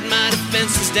 let my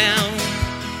defenses down.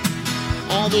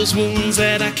 All those wounds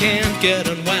that I can't get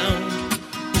unwound.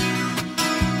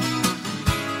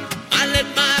 I let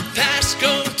my past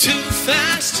go too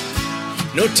fast,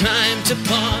 no time to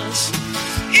pause.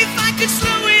 If I could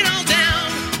slow it all down,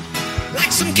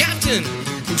 like some captain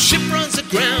whose ship runs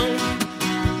aground,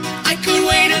 I could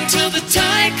wait until the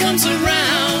tide comes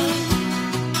around.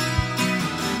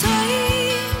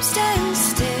 Time stands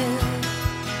still.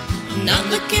 I'm not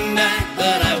looking back,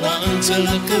 but I want to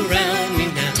look around me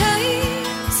now.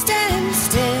 Time stands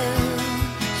still.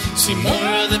 See more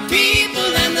of the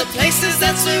people and the places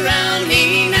that surround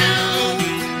me now.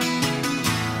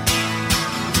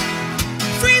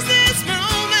 Freeze this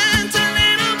moment a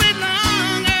little bit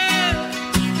longer.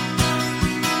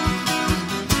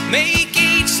 Make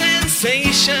each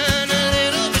sensation a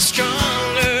little bit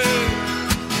stronger.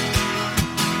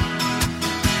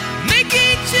 Make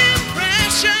each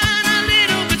impression a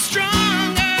little bit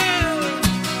stronger.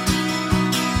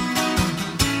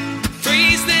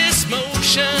 Freeze this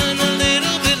motion a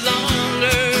little bit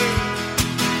longer.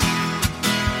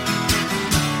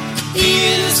 The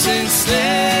innocence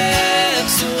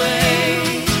slips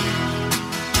away.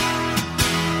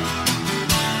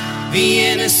 The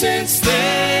innocence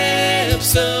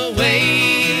slips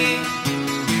away.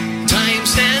 Time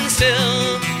stands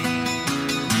still.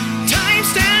 Time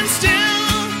stands still.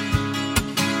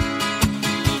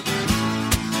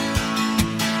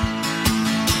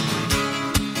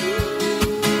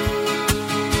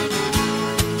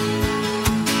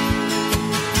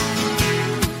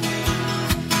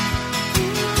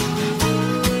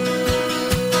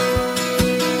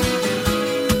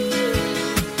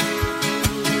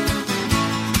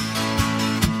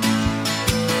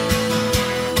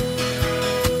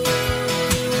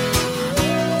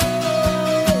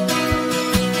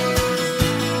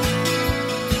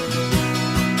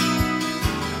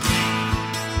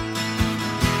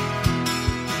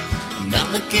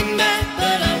 looking back,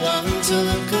 but I want to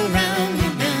look around me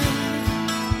now.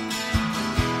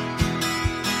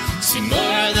 See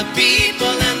more of the people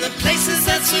and the places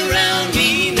that surround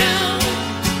me now.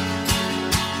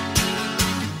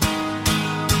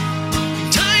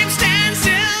 Time stands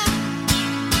still.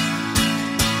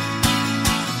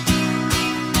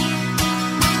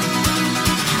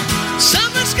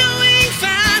 Summer's going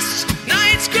fast,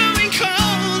 night's growing colder.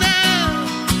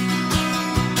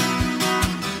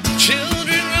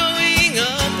 Children growing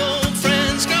up, old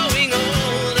friends growing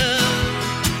older.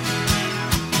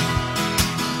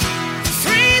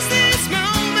 Freeze this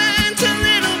moment a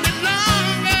little bit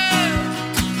longer.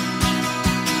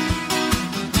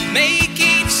 Make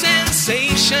each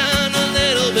sensation a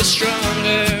little bit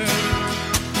stronger.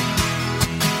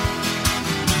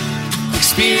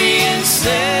 Experience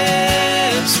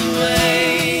slips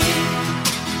away.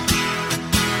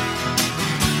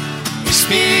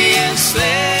 Experience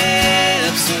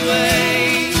slips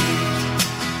away.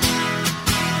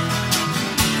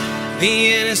 The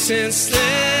innocence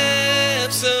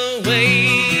slips away.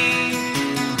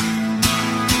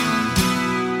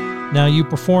 Now, you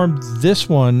performed this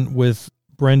one with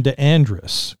Brenda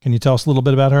Andress. Can you tell us a little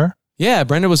bit about her? Yeah,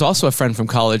 Brenda was also a friend from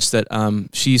college that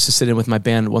she used to sit in with my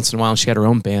band once in a while. And she had her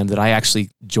own band that I actually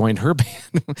joined her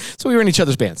band. So we were in each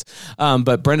other's bands.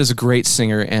 But Brenda's a great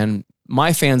singer, and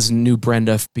my fans knew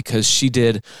Brenda because she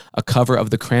did a cover of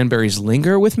the Cranberries'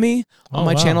 "Linger" with me on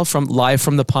my channel from Live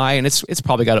from the Pie, and it's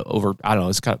probably got over, I don't know,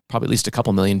 it's got probably at least a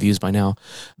couple million views by now.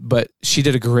 But she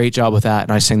did a great job with that,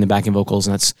 and I sang the backing vocals,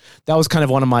 and that was kind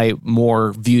of one of my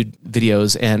more viewed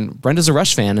videos. And Brenda's a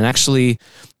Rush fan, and actually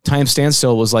Time Stands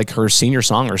Still was like her senior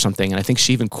song or something, and I think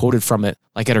she even quoted from it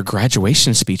like at her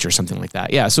graduation speech or something like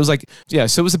that. Yeah, so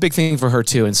it was a big thing for her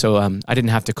too, and so I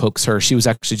didn't have to coax her. She was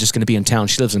actually just going to be in town.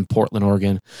 She lives in Portland,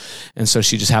 Oregon, and so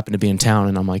she just happened to be in town,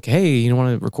 and I'm like, hey, you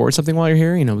want to record something while you're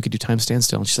here? You know, we could do Time Stands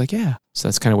Still, and she's like, yeah. So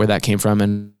that's kind of where that came from,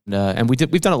 and we've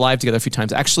done it live together a few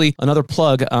times. Actually, another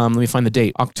plug. Let me find the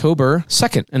date. October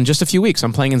 2nd, in just a few weeks,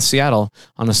 I'm playing in Seattle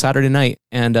on a Saturday night,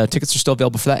 and tickets are still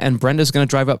available for that. And Brenda's going to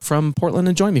drive up from Portland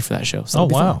and join me for that show. So Oh,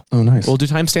 wow. Oh, nice. We'll do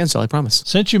Time Stands Still, I promise.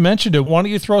 Since you mentioned it, why don't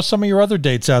you throw some of your other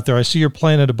dates out there? I see you're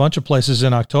playing at a bunch of places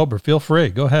in October. Feel free.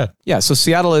 Go ahead. Yeah, so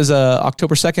Seattle is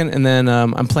October 2nd, and then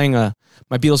I'm playing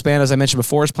my Beatles band, as I mentioned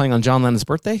before, is playing on John Lennon's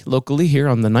birthday locally here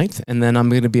on the 9th, and then I'm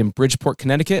going to be in Bridgeport,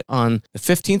 Connecticut on the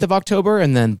 15th of October,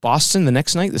 and then Boston the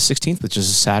next night, the 16th, which is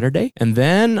a Saturday. And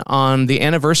then on the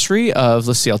anniversary of,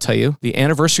 let's see, I'll tell you, the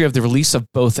anniversary of the release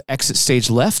of both Exit Stage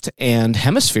Left and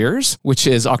Hemispheres, which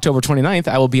is October 29th,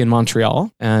 I will be in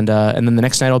Montreal, and then the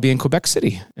next night I'll be in Quebec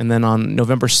City. And then on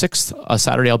November 6th,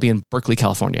 Saturday, I'll be in Berkeley,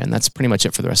 California, and that's pretty much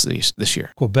it for the rest of this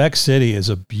year. Quebec City is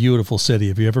a beautiful city.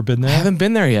 Have you ever been there? I haven't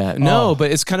been there yet. No,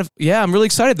 but it's kind of, I'm really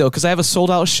excited though, because I have a sold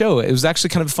out show. It was actually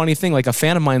kind of a funny thing. Like a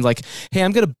fan of mine, like, hey,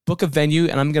 I'm going to book a venue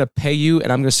and I'm going to pay you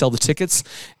and I'm going to sell the tickets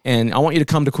and I want you to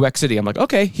come to Quebec City. I'm like,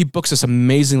 okay. He books this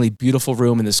amazingly beautiful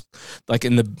room in this, like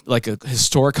a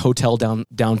historic hotel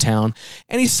downtown,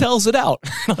 and he sells it out.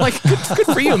 I'm like, good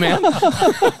for you, man.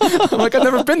 I'm like, I've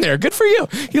never been there. Good for you.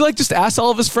 He like just asked all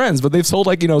of his friends, but they've sold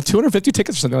like, 250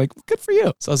 tickets or something. Like, good for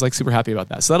you. So I was like super happy about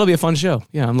that. So that'll be a fun show.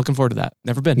 Yeah, I'm looking forward to that.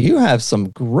 Never been. You have some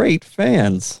great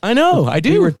fans. I know, I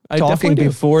do. We were I talking definitely do.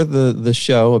 before the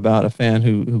show about a fan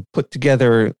who put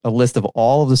together a list of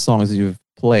all of the songs that you've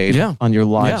played on your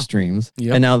live streams.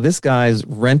 Yep. And now this guy's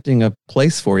renting a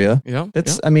place for you. Yeah.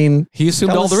 That's, I mean, He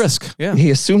assumed tell all the us- risk. Yeah. he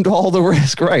assumed all the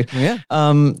risk, right? Yeah.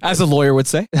 Um, As a lawyer would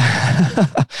say.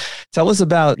 tell us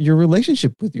about your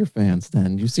relationship with your fans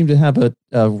then. You seem to have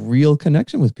a real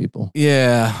connection with people.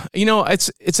 Yeah.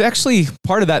 It's actually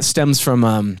part of that stems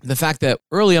from the fact that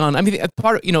early on, I mean, a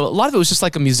lot of it was just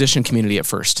like a musician community at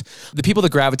first. The people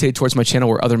that gravitated towards my channel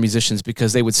were other musicians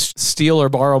because they would steal or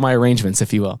borrow my arrangements,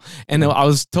 if you will. And I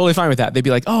was totally fine with that. They'd be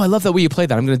like, oh, I love the way you play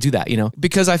that. I'm going to do that,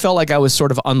 because I felt like I was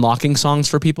sort of unlocking songs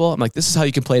for people. I'm like, this is how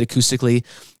you can play it acoustically,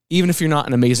 even if you're not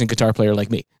an amazing guitar player like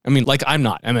me. I mean, like I'm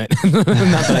not. I mean, not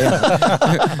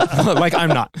that I am. Like I'm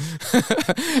not.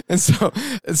 And so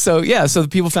the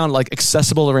people found like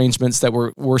accessible arrangements that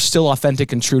were still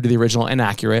authentic and true to the original and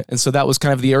accurate. And so that was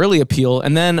kind of the early appeal.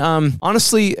 And then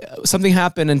honestly, something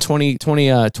happened in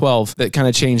 2012 that kind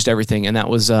of changed everything. And that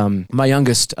was my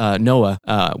youngest, Noah,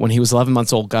 when he was 11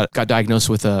 months old, got diagnosed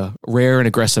with a rare and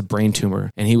aggressive brain tumor,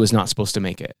 and he was not supposed to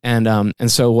make it. And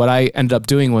so what I ended up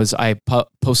doing was I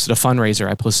posted a fundraiser.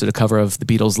 I posted a cover of the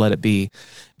Beatles' Let It Be,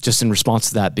 just in response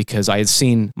to that, because I had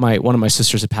seen one of my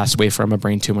sisters had passed away from a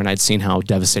brain tumor, and I'd seen how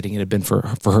devastating it had been for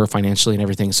her financially and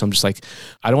everything. So I'm just like,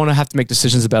 I don't want to have to make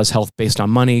decisions about his health based on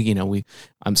money. You know,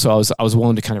 so I was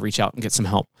willing to kind of reach out and get some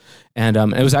help. And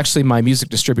it was actually my music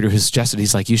distributor who suggested,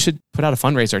 he's like, you should put out a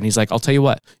fundraiser. And he's like, I'll tell you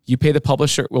what, you pay the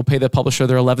publisher, we'll pay the publisher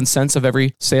their 11 cents of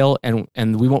every sale,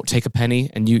 and we won't take a penny,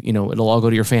 and you know, it'll all go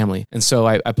to your family. And so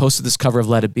I posted this cover of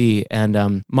Let It Be,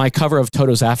 and my cover of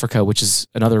Toto's Africa, which is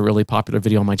another really popular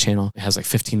video on my channel. It has like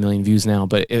 15 million views now,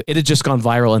 but it had just gone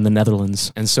viral in the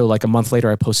Netherlands. And so like a month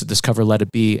later, I posted this cover, Let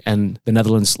It Be, and the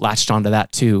Netherlands latched onto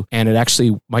that too. And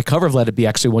my cover of Let It Be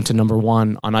actually went to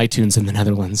 #1 on iTunes in the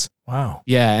Netherlands. Wow.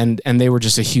 Yeah, and they were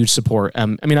just a huge support. I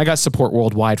mean, I got support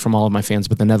worldwide from all of my fans,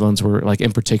 but the Netherlands were like,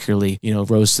 in particularly, you know,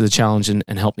 rose to the challenge and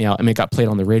helped me out. I mean, it got played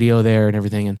on the radio there and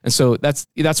everything. And so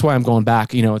that's why I'm going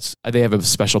back. You know, they have a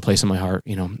special place in my heart,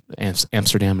 you know,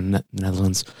 Amsterdam and the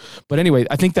Netherlands. But anyway,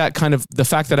 I think that kind of, the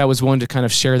fact that I was willing to kind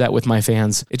of share that with my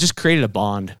fans, it just created a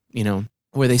bond, you know,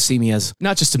 where they see me as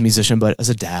not just a musician, but as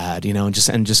a dad, you know, and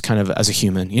just kind of as a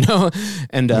human, you know,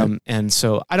 and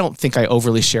so I don't think I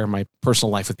overly share my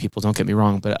personal life with people. Don't get me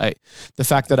wrong, but the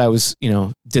fact that I was, you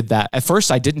know, did that at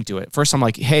first, I didn't do it. At first, I'm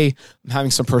like, hey, I'm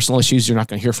having some personal issues. You're not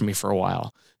going to hear from me for a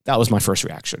while. That was my first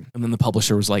reaction. And then the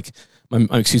publisher was like,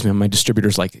 my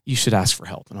distributor's like, you should ask for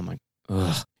help. And I'm like,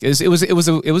 ugh. It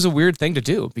was a weird thing to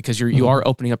do, because you are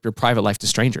opening up your private life to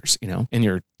strangers, you know, in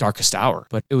your darkest hour.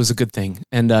 But it was a good thing.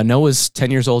 And Noah's 10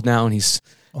 years old now, and he's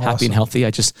happy and healthy.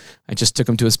 I just took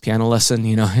him to his piano lesson.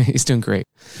 You know, he's doing great.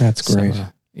 That's great. So,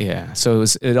 yeah. So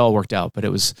it all worked out, but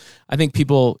I think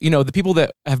people, you know, the people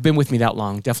that have been with me that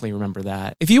long definitely remember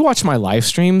that. If you watch my live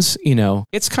streams, you know,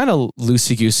 it's kind of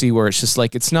loosey-goosey, where it's just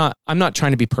like, I'm not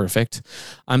trying to be perfect.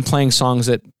 I'm playing songs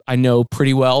that I know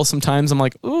pretty well. Sometimes I'm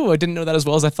like, ooh, I didn't know that as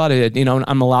well as I thought I did. You know,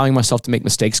 I'm allowing myself to make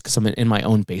mistakes because I'm in my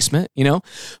own basement, you know,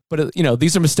 but you know,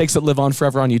 these are mistakes that live on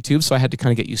forever on YouTube. So I had to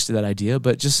kind of get used to that idea,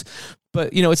 but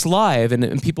you know, it's live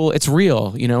and people, it's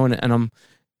real, you know,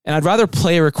 and I'd rather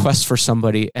play a request for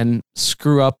somebody and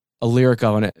screw up a lyric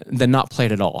on it than not play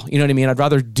it at all. You know what I mean? I'd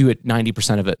rather do it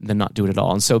 90% of it than not do it at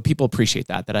all. And so people appreciate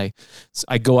that I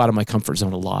go out of my comfort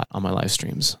zone a lot on my live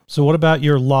streams. So what about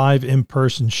your live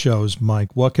in-person shows,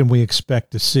 Mike? What can we expect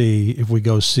to see if we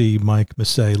go see Mike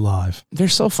Massey live? They're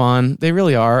so fun. They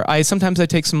really are. Sometimes I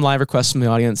take some live requests from the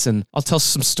audience, and I'll tell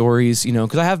some stories, you know,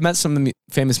 because I have met some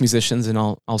famous musicians, and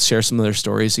I'll share some of their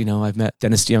stories. You know, I've met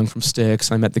Dennis DeYoung from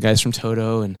Styx. I met the guys from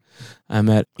Toto, and I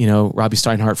met, you know, Robbie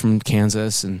Steinhardt from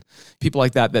Kansas, and people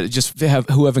like that just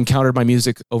who have encountered my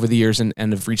music over the years and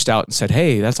have reached out and said,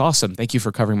 hey, that's awesome. Thank you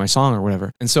for covering my song or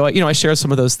whatever. And so, you know, I share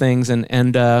some of those things, and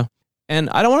I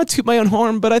don't want to toot my own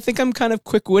horn, but I think I'm kind of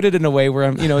quick-witted in a way where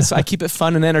I'm, you know, I keep it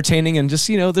fun and entertaining, and just,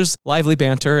 you know, there's lively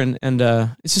banter, and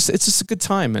it's just a good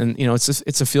time, and you know,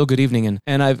 it's a feel-good evening,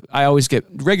 and I always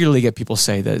regularly get people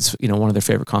say that it's, you know, one of their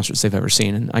favorite concerts they've ever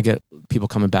seen, and I get people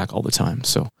coming back all the time.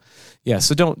 So yeah,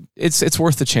 so it's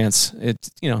worth the chance.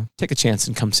 You know, take a chance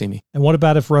and come see me. And what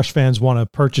about if Rush fans want to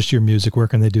purchase your music? Where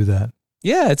can they do that?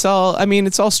 Yeah, it's all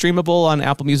streamable on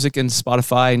Apple Music and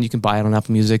Spotify, and you can buy it on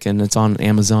Apple Music, and it's on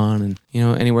Amazon, and, you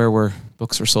know, anywhere where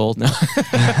books are sold. No.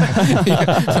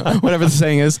 Yeah, whatever the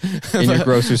saying is. In your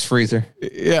grocer's freezer.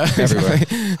 Yeah. Everywhere.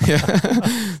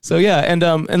 Yeah. So yeah, and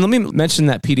let me mention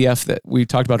that PDF that we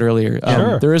talked about earlier.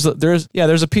 Sure. There's a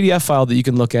PDF file that you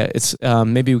can look at. It's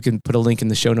maybe we can put a link in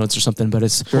the show notes or something, but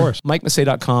it's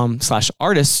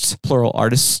MikeMassey.com/artists, plural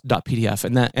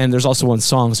artists.pdf. And there's also one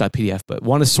songs.pdf, but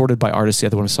one is sorted by artist, the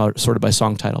other one is sorted by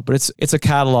song title. But it's a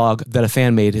catalog that a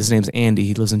fan made. His name's Andy.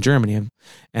 He lives in Germany.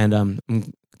 And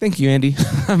thank you, Andy.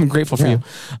 I'm grateful for you.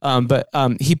 But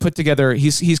he put together,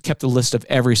 he's kept a list of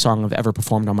every song I've ever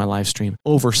performed on my live stream,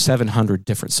 over 700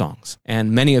 different songs.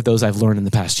 And many of those I've learned in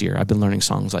the past year. I've been learning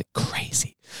songs like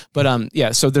crazy. But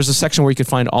yeah, so there's a section where you can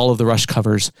find all of the Rush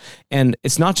covers. And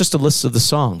it's not just a list of the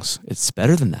songs. It's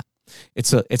better than that.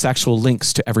 It's actual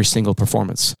links to every single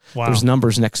performance. Wow. There's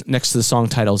numbers next to the song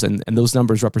titles, and those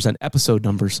numbers represent episode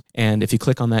numbers. And if you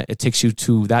click on that, it takes you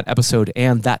to that episode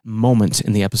and that moment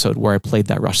in the episode where I played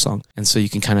that Rush song. And so you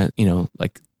can kind of, you know,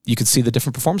 like, you can see the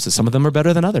different performances. Some of them are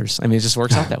better than others. I mean, it just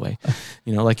works out that way.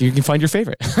 You know, like you can find your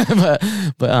favorite.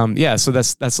 but yeah, so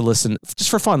that's a list. And just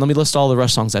for fun, let me list all the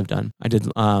Rush songs I've done. I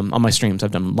did on my streams.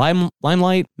 I've done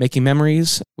Limelight, Making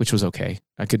Memories, which was okay.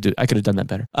 I could have done that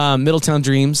better. Middletown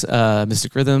Dreams,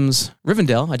 Mystic Rhythms,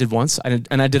 Rivendell. I did once. I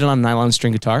did it on nylon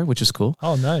string guitar, which is cool.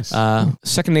 Oh, nice.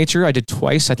 Second Nature, I did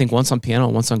twice. I think once on piano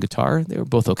and once on guitar. They were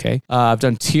both okay. I've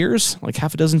done Tears like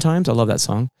half a dozen times. I love that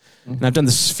song. And I've done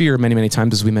The Sphere many, many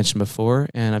times, as we mentioned before.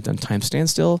 And I've done Time Stand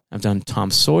Still. I've done Tom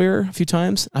Sawyer a few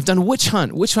times. I've done Witch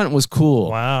Hunt. Witch Hunt was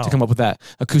cool Wow. to come up with that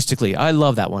acoustically. I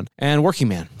love that one. And Working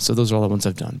Man. So those are all the ones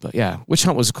I've done. But yeah, Witch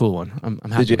Hunt was a cool one. I'm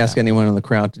happy Did you with ask that. anyone in the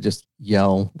crowd to just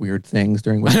yell weird things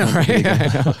during Witch I know, Hunt? right?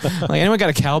 I know. Like, anyone got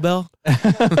a cowbell?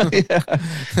 Yeah.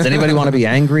 Does anybody want to be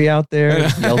angry out there?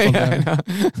 Yell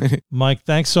something? Mike,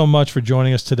 thanks so much for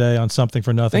joining us today on Something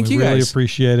for Nothing. Thank we you, really guys.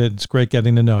 appreciate it. It's great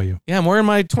getting to know you. Yeah, I'm wearing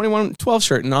my 2112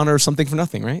 shirt in honor of Something for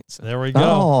Nothing, right? So. There we go.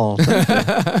 Oh, thank you.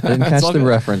 I didn't catch the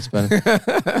reference, but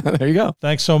There you go.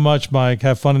 Thanks so much, Mike.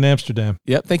 Have fun in Amsterdam.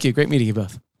 Yep, thank you. Great meeting you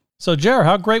both. So, Jer,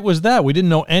 how great was that? We didn't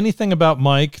know anything about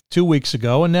Mike 2 weeks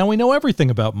ago, and now we know everything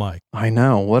about Mike. I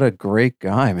know. What a great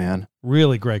guy, man.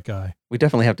 Really great guy. We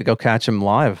definitely have to go catch him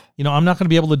live. You know, I'm not going to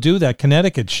be able to do that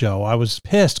Connecticut show. I was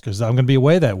pissed because I'm going to be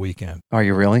away that weekend. Are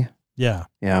you really? Yeah,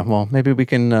 Yeah. Well, maybe we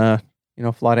can,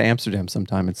 fly to Amsterdam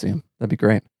sometime and see him. That'd be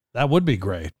great. that would be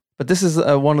great. But this is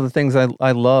one of the things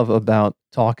I love about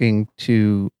talking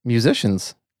to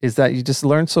musicians is that you just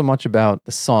learn so much about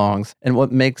the songs and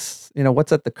what makes,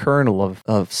 what's at the kernel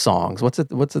of songs. What's at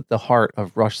the heart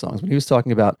of Rush songs. When he was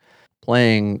talking about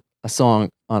playing a song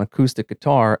on acoustic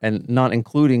guitar and not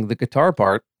including the guitar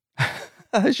part,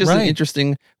 it's just an Right.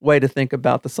 interesting way to think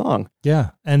about the song.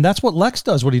 Yeah. And that's what Lex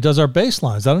does when he does our bass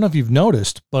lines. I don't know if you've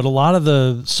noticed, but a lot of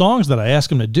the songs that I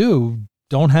ask him to do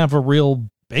don't have a real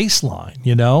bass line,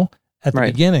 at the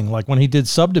Right. beginning. Like when he did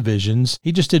Subdivisions,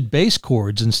 he just did bass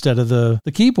chords instead of the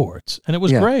keyboards. And it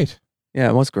was Yeah. great. Yeah,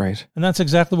 it was great. And that's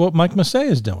exactly what Mike Massey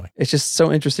is doing. It's just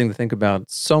so interesting to think about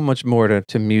so much more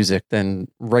to music than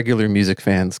regular music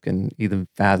fans can even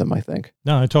fathom, I think.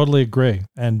 No, I totally agree.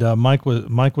 And Mike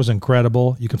was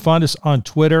incredible. You can find us on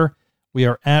Twitter. We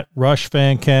are at Rush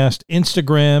Fancast.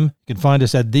 Instagram, you can find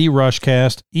us at The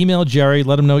Rushcast. Email Jerry.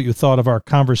 Let him know what you thought of our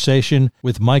conversation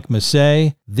with Mike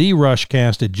Massey.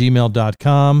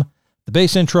 TheRushcast@gmail.com. The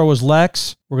bass intro was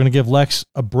Lex. We're going to give Lex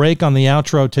a break on the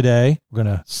outro today. We're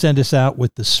going to send us out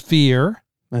with The Sphere.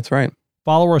 That's right.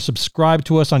 Follow or subscribe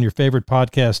to us on your favorite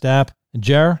podcast app. And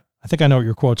Jer, I think I know what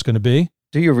your quote's going to be.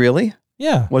 Do you really?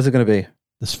 Yeah, What is it going to be?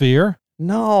 The Sphere.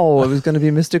 No, it was going to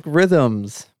be Mystic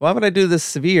Rhythms. Why would I do the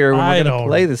sphere when I we're going don't- to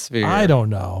play the sphere? I don't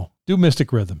know. Do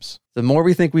Mystic Rhythms. The more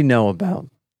we think we know about,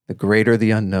 the greater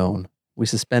the unknown. We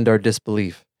suspend our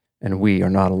disbelief, and we are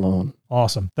not alone.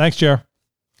 Awesome. Thanks, Jer.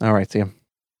 All right, see you.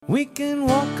 We can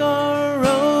walk our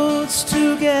roads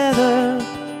together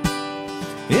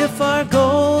if our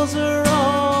goals are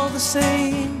all the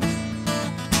same.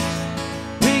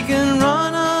 We can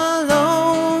run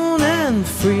alone and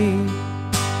free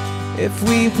if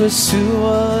we pursue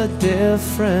a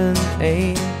different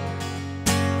aim.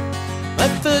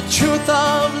 Let the truth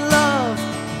of love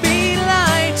be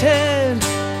lighted.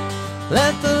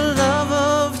 Let the love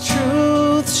of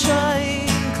truth shine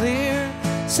clear.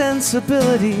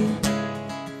 Sensibility,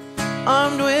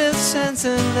 armed with sense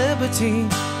and liberty,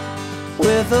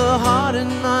 with a heart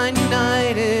and mind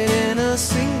united in a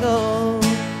single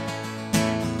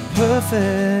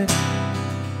perfect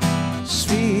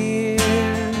sphere.